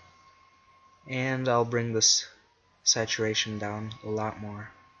 and I'll bring this saturation down a lot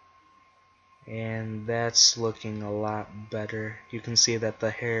more, and that's looking a lot better. You can see that the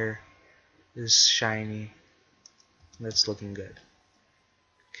hair is shiny. That's looking good.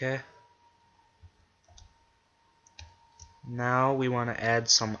 Okay, now we want to add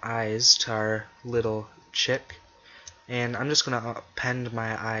some eyes to our little chick, and I'm just going to append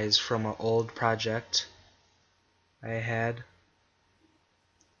my eyes from an old project I had.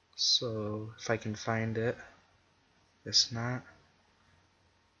 So if I can find it, Guess not.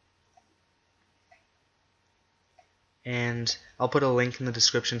 And I'll put a link in the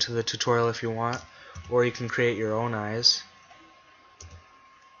description to the tutorial if you want, or you can create your own eyes.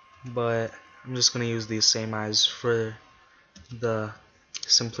 But I'm just going to use these same eyes for the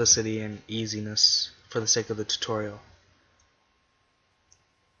simplicity and easiness for the sake of the tutorial.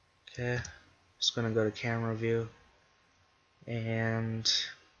 Okay, just going to go to camera view, and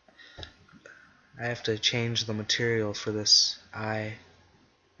I have to change the material for this eye,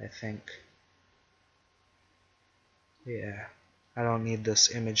 I think. Yeah, I don't need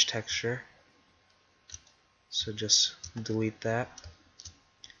this image texture, so just delete that.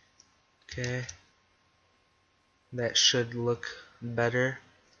 Okay, that should look better.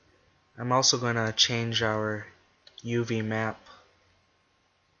 I'm also going to change our UV map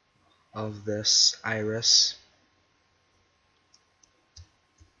of this iris.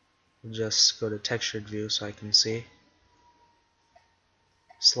 Just go to textured view so I can see.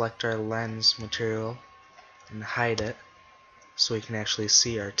 Select our lens material and hide it so we can actually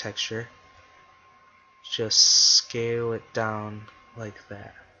see our texture. Just scale it down like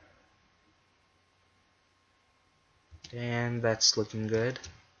that. And that's looking good.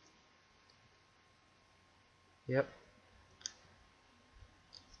 Yep.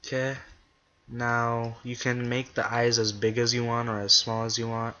 Okay. Now you can make the eyes as big as you want or as small as you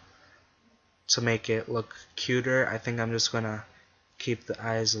want to make it look cuter. I think I'm just gonna keep the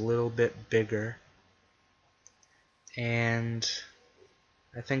eyes a little bit bigger, and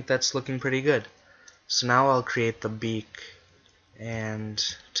I think that's looking pretty good. So now I'll create the beak, and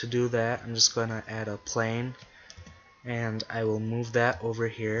to do that I'm just gonna add a plane, and I will move that over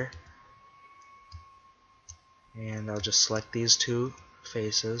here, and I'll just select these two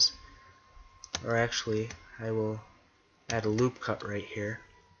faces, or actually I will add a loop cut right here,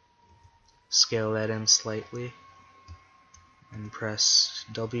 scale that in slightly, and press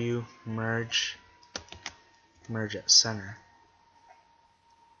W, merge at center.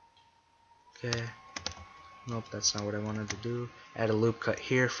 Okay, nope, that's not what I wanted to do. Add a loop cut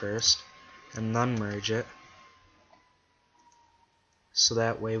here first, and then merge it, so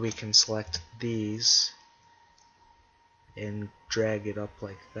that way we can select these and drag it up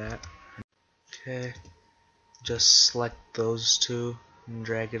like that. Okay, just select those two and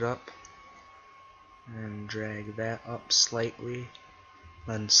drag it up, and drag that up slightly,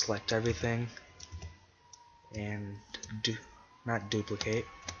 then select everything and not duplicate,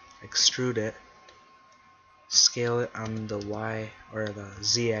 extrude it, scale it on the Y or the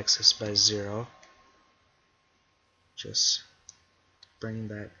Z axis by 0, just bring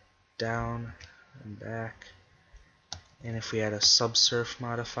that down and back, and if we add a subsurf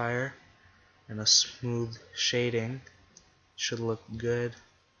modifier and a smooth shading, it should look good.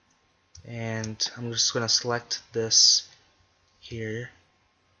 And I'm just going to select this here,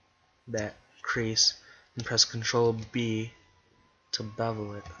 that crease, and press Ctrl B to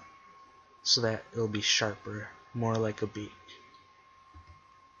bevel it so that it'll be sharper, more like a beak.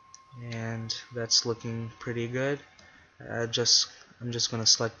 And that's looking pretty good. I'm just going to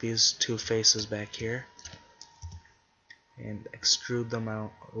select these two faces back here and extrude them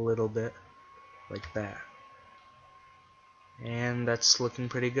out a little bit like that. And that's looking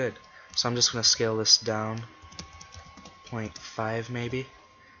pretty good. So I'm just going to scale this down 0.5 maybe,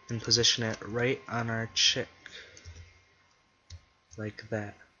 and position it right on our chick like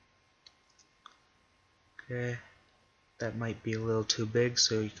that. Okay, that might be a little too big,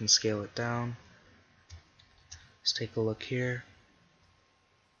 so you can scale it down. Let's take a look here.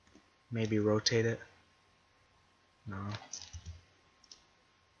 Maybe rotate it. No.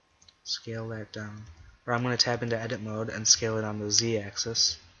 Scale that down. Or I'm going to tab into edit mode and scale it on the Z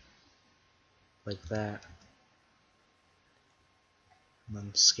axis like that, and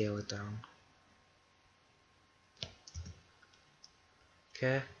then scale it down.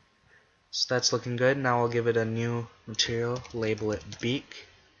 Okay, so that's looking good. Now I'll give it a new material, label it beak,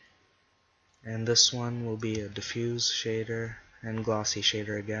 and this one will be a diffuse shader and glossy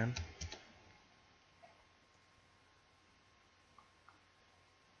shader again.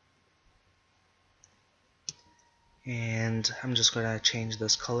 And I'm just going to change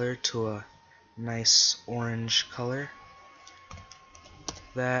this color to a nice orange color,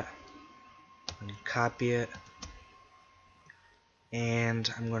 that, and copy it, and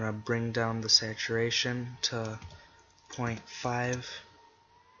I'm going to bring down the saturation to 0.5,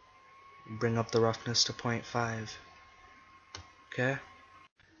 bring up the roughness to 0.5. Okay,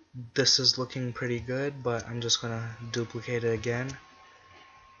 this is looking pretty good, but I'm just going to duplicate it again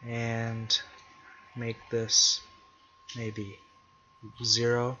and make this maybe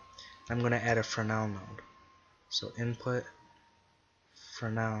 0. I'm going to add a Fresnel node. So input for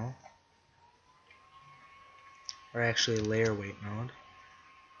now, or actually layer weight node,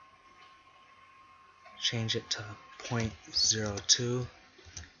 change it to 0.02,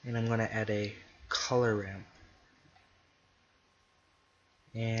 and I'm going to add a color ramp,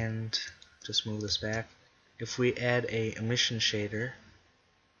 and just move this back. If we add a emission shader,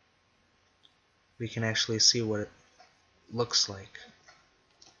 we can actually see what it looks like.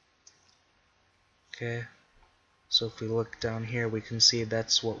 Okay, so if we look down here, we can see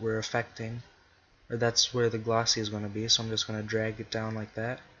that's what we're affecting, or that's where the glossy is going to be. So I'm just going to drag it down like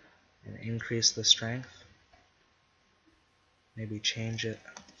that and increase the strength. Maybe change it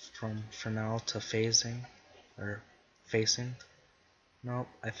from Fresnel to phasing or facing. Nope,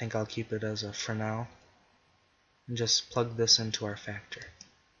 I think I'll keep it as a Fresnel and just plug this into our factor.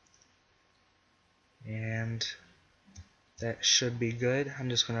 And that should be good. I'm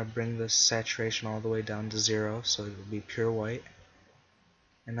just going to bring this saturation all the way down to 0 so it will be pure white.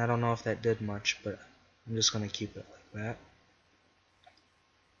 And I don't know if that did much, but I'm just going to keep it like that.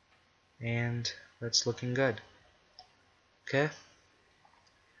 And that's looking good. Okay.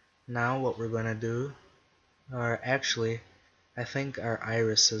 Now what we're going to do, or actually, I think our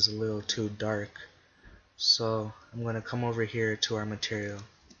iris is a little too dark. So I'm going to come over here to our material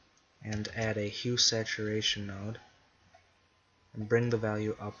and add a hue saturation node and bring the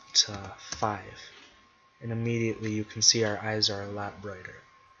value up to 5. And immediately you can see our eyes are a lot brighter.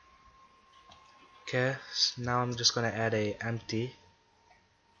 Okay, so now I'm just going to add a empty.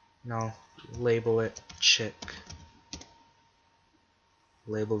 Now label it chick.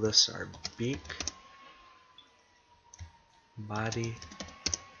 Label this our beak, body,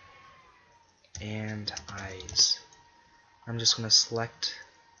 and eyes. I'm just going to select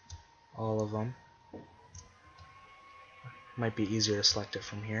all of them. Might be easier to select it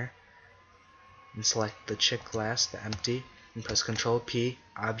from here. And select the chick last, the empty, and press Ctrl P,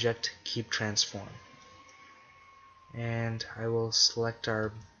 object, keep transform. And I will select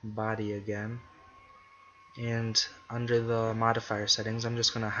our body again. And under the modifier settings, I'm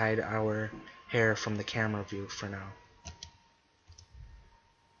just going to hide our hair from the camera view for now,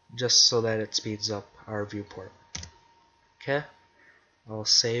 just so that it speeds up our viewport. Okay, I'll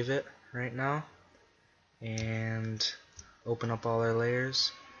save it right now and open up all our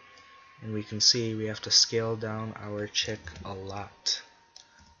layers, and we can see we have to scale down our chick a lot.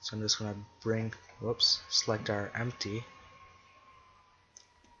 So I'm just going to select our empty,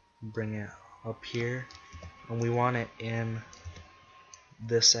 bring it up here, and we want it in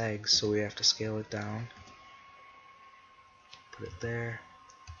this egg, so we have to scale it down. Put it there,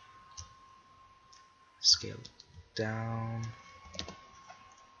 scale it down,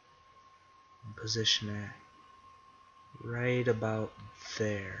 and position it right about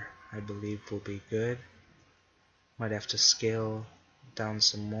there. I believe will be good. Might have to scale down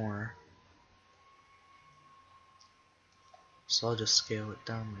some more. So I'll just scale it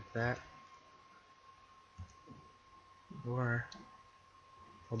down like that. Or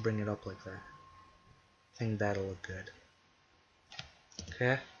I'll bring it up like that. I think that'll look good.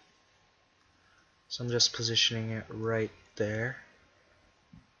 Okay. So I'm just positioning it right there.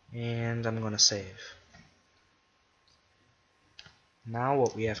 And I'm going to save. Now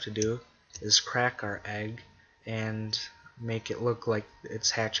what we have to do is crack our egg and make it look like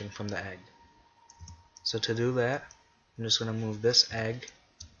it's hatching from the egg. So to do that, I'm just going to move this egg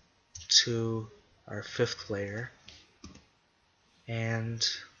to our 5th layer and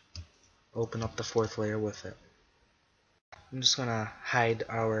open up the 4th layer with it. I'm just going to hide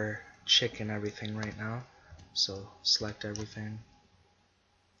our chick and everything right now. So select everything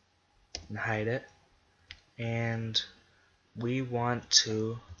and hide it. And we want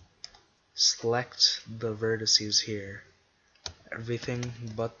to select the vertices here, everything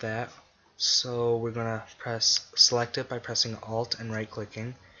but that. So we're gonna select it by pressing Alt and right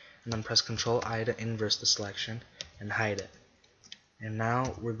clicking, and then press Ctrl I to inverse the selection and hide it. And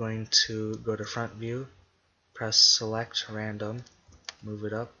now we're going to go to front view, press select random, move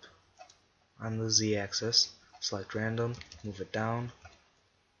it up on the Z axis, select random, move it down,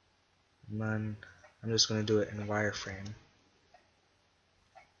 and then I'm just going to do it in wireframe.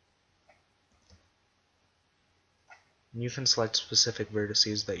 And you can select specific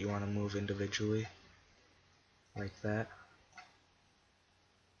vertices that you want to move individually, like that.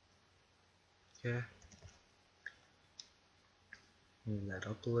 Okay. Move that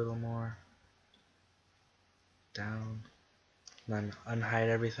up a little more. Down. Then unhide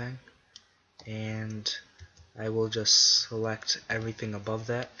everything. And I will just select everything above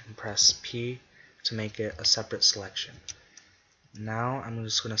that and press P to make it a separate selection. Now I'm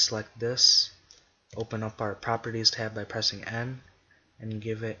just going to select this open up our properties tab by pressing N and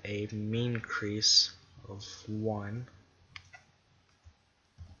give it a mean crease of 1.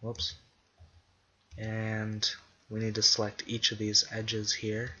 Whoops. And we need to select each of these edges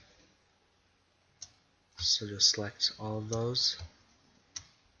here. So just select all of those.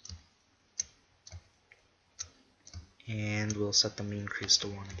 And we'll set the mean crease to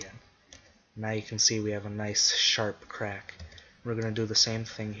 1 again. Now you can see we have a nice sharp crack. We're going to do the same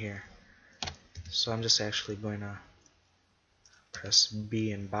thing here. So I'm just actually going to press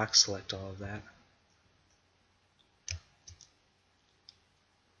B and box select all of that.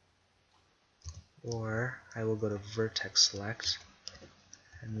 Or I will go to vertex select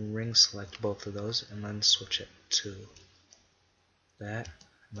and ring select both of those and then switch it to that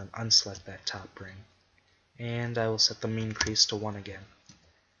and then unselect that top ring. And I will set the mean crease to 1 again.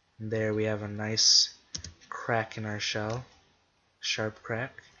 And there we have a nice crack in our shell, sharp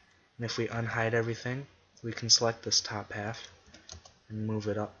crack. And if we unhide everything, we can select this top half and move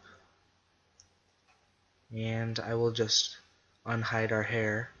it up. And I will just unhide our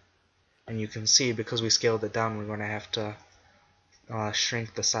hair, and you can see because we scaled it down, we're going to have to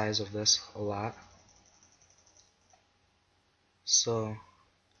shrink the size of this a lot. So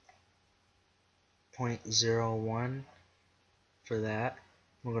 0.01 for that.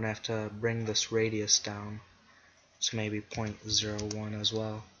 We're going to have to bring this radius down to maybe 0.01 as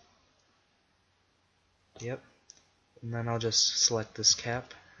well. Yep. And then I'll just select this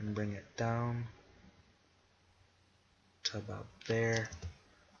cap and bring it down to about there.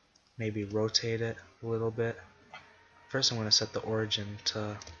 Maybe rotate it a little bit. First I'm going to set the origin to,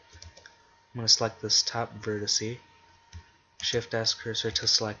 I'm going to select this top vertice, Shift S cursor to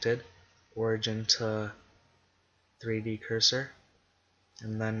selected, origin to 3D cursor,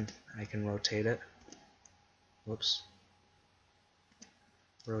 and then I can rotate it. Whoops.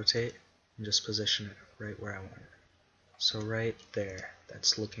 Rotate and just position it right where I want it. So right there,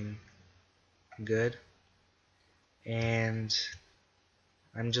 that's looking good. And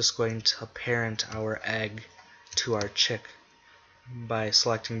I'm just going to parent our egg to our chick by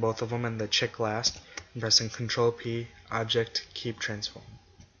selecting both of them and the chick last and pressing Ctrl P, Object, Keep Transform.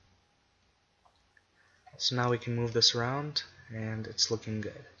 So now we can move this around and it's looking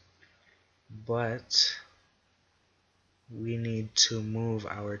good. But we need to move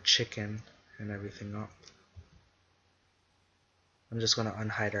our chicken and everything up. I'm just going to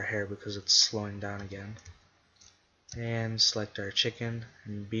unhide our hair because it's slowing down again. And select our chicken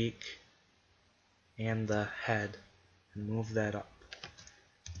and beak and the head and move that up.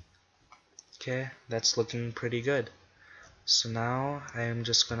 Okay, that's looking pretty good. So now I am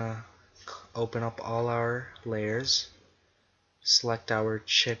just going to open up all our layers, select our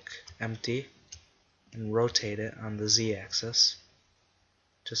chick empty, and rotate it on the Z-axis.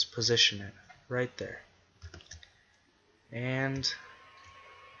 Just position it right there. And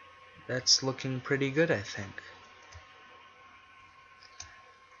that's looking pretty good, I think.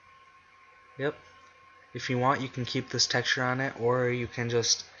 Yep. If you want, you can keep this texture on it, or you can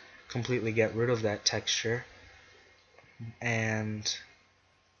just completely get rid of that texture. And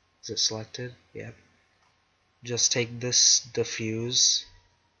is it selected? Yep. Just take this diffuse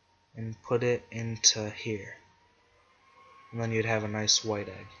and put it into here. And then you'd have a nice white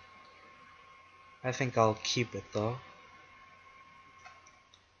egg. I think I'll keep it though,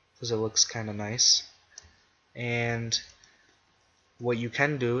 because it looks kind of nice. And what you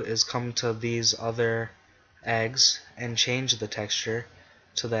can do is come to these other eggs and change the texture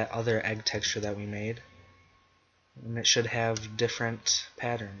to that other egg texture that we made, and it should have different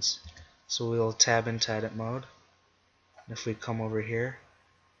patterns. So we'll tab into edit mode. If we come over here,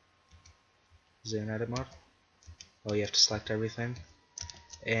 is it in edit mode? Oh, you have to select everything,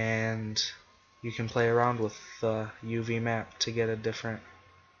 and you can play around with the UV map to get a different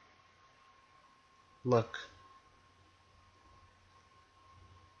look.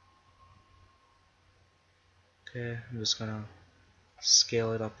 Okay, I'm just gonna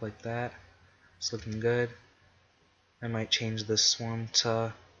scale it up like that. It's looking good. I might change this one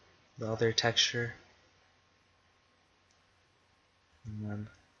to the other texture and then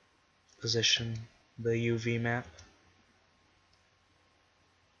position the UV map.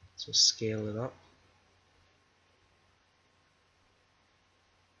 So scale it up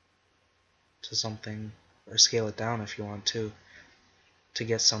to something, or scale it down if you want to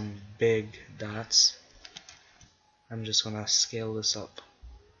get some big dots. I'm just gonna scale this up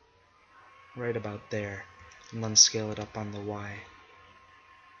right about there and then scale it up on the Y.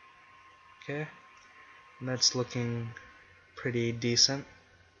 Okay, and that's looking pretty decent,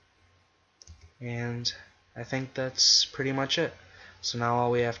 and I think that's pretty much it. So now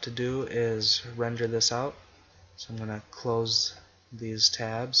all we have to do is render this out. So I'm going to close these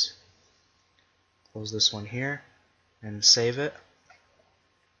tabs, close this one here, and save it.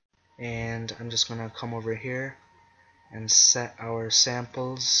 And I'm just going to come over here and set our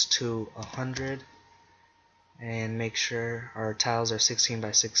samples to 100 and make sure our tiles are 16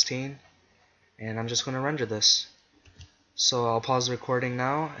 by 16, and I'm just going to render this. So I'll pause the recording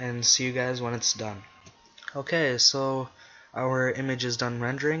now and see you guys when it's done. Okay, so our image is done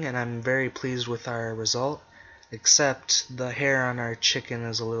rendering and I'm very pleased with our result, except the hair on our chicken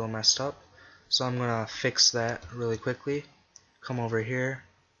is a little messed up. So I'm going to fix that really quickly. Come over here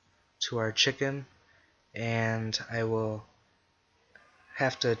to our chicken, and I will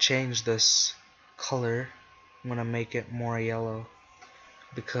have to change this color. I'm going to make it more yellow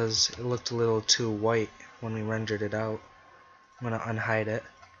because it looked a little too white when we rendered it out. I'm going to unhide it.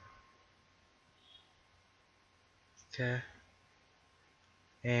 Okay.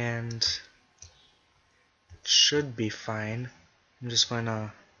 And it should be fine. I'm just going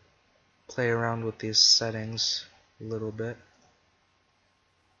to play around with these settings a little bit.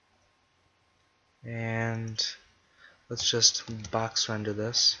 And let's just box render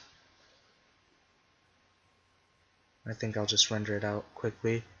this. I think I'll just render it out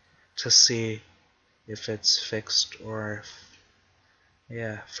quickly to see if it's fixed, or if,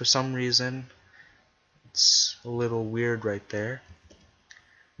 yeah, for some reason it's a little weird right there.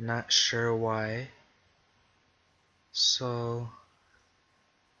 Not sure why. So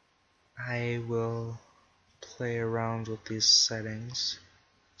I will play around with these settings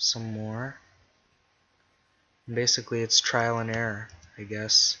some more. Basically it's trial and error, I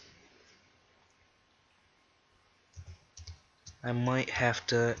guess. I might have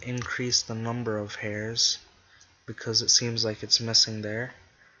to increase the number of hairs because it seems like it's missing there.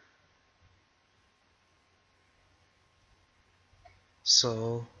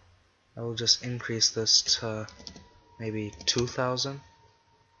 So I will just increase this to maybe 2,000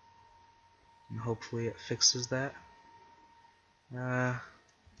 and hopefully it fixes that.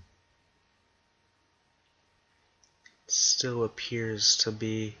 Still appears to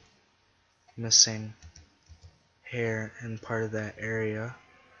be missing hair in part of that area.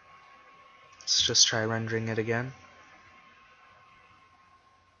 Let's just try rendering it again.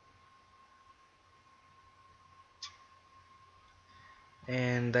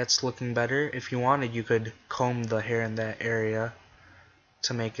 And that's looking better. If you wanted, you could comb the hair in that area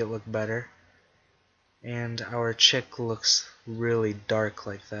to make it look better. And our chick looks really dark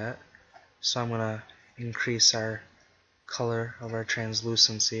like that. So I'm going to increase our color of our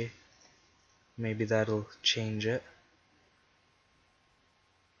translucency. Maybe that'll change it.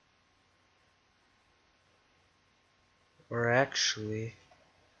 Or actually,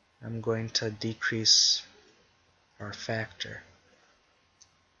 I'm going to decrease our factor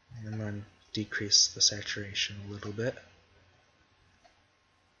and then decrease the saturation a little bit.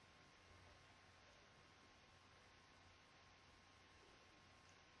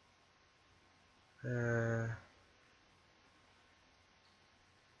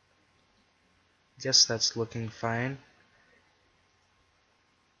 Guess that's looking fine.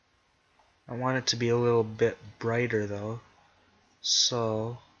 I want it to be a little bit brighter though,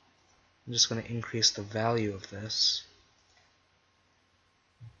 so I'm just going to increase the value of this,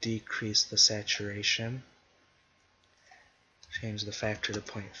 decrease the saturation, change the factor to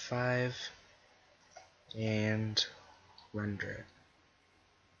 0.5, and render it.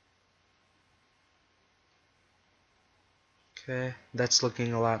 Okay, that's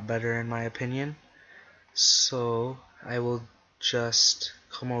looking a lot better in my opinion. So I will just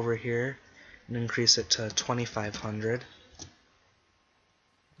come over here and increase it to 2500,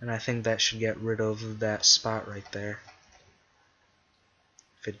 and I think that should get rid of that spot right there.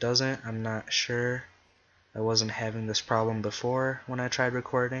 If it doesn't, I'm not sure. I wasn't having this problem before when I tried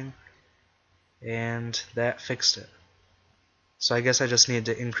recording, and that fixed it. So I guess I just need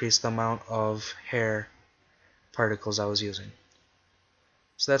to increase the amount of hair particles I was using.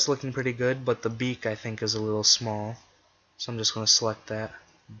 So that's looking pretty good, but the beak I think is a little small. So I'm just going to select that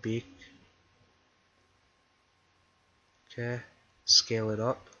beak. Okay, scale it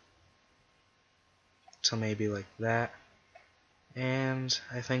up to maybe like that. And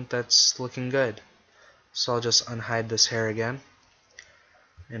I think that's looking good. So I'll just unhide this hair again.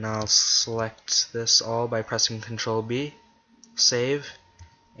 And I'll select this all by pressing Ctrl B, save,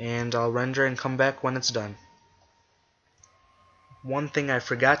 and I'll render and come back when it's done. One thing I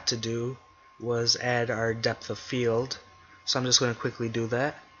forgot to do was add our depth of field, so I'm just going to quickly do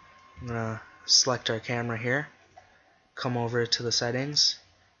that. I'm going to select our camera here, come over to the settings,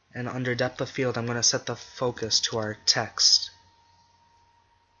 and under depth of field I'm going to set the focus to our text.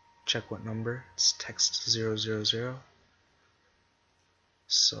 check what number. It's text 000.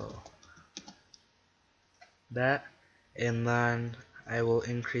 So that, and then I will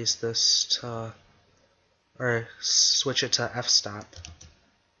increase this to, or switch it to f-stop,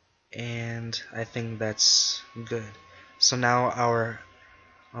 and I think that's good. So now our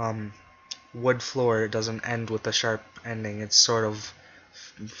wood floor doesn't end with a sharp ending. It sort of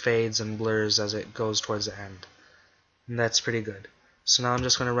fades and blurs as it goes towards the end. And that's pretty good. So now I'm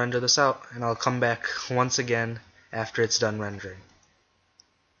just going to render this out, and I'll come back once again after it's done rendering.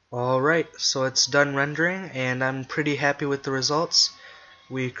 Alright, so it's done rendering, and I'm pretty happy with the results.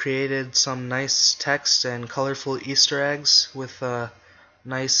 We created some nice text and colorful Easter eggs with a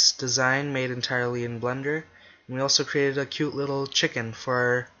nice design made entirely in Blender. And we also created a cute little chicken for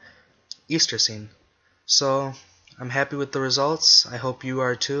our Easter scene. So I'm happy with the results. I hope you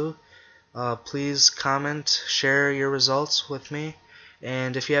are too. Please comment, share your results with me,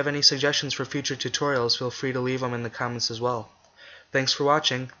 and if you have any suggestions for future tutorials, feel free to leave them in the comments as well. Thanks for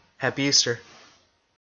watching. Happy Easter!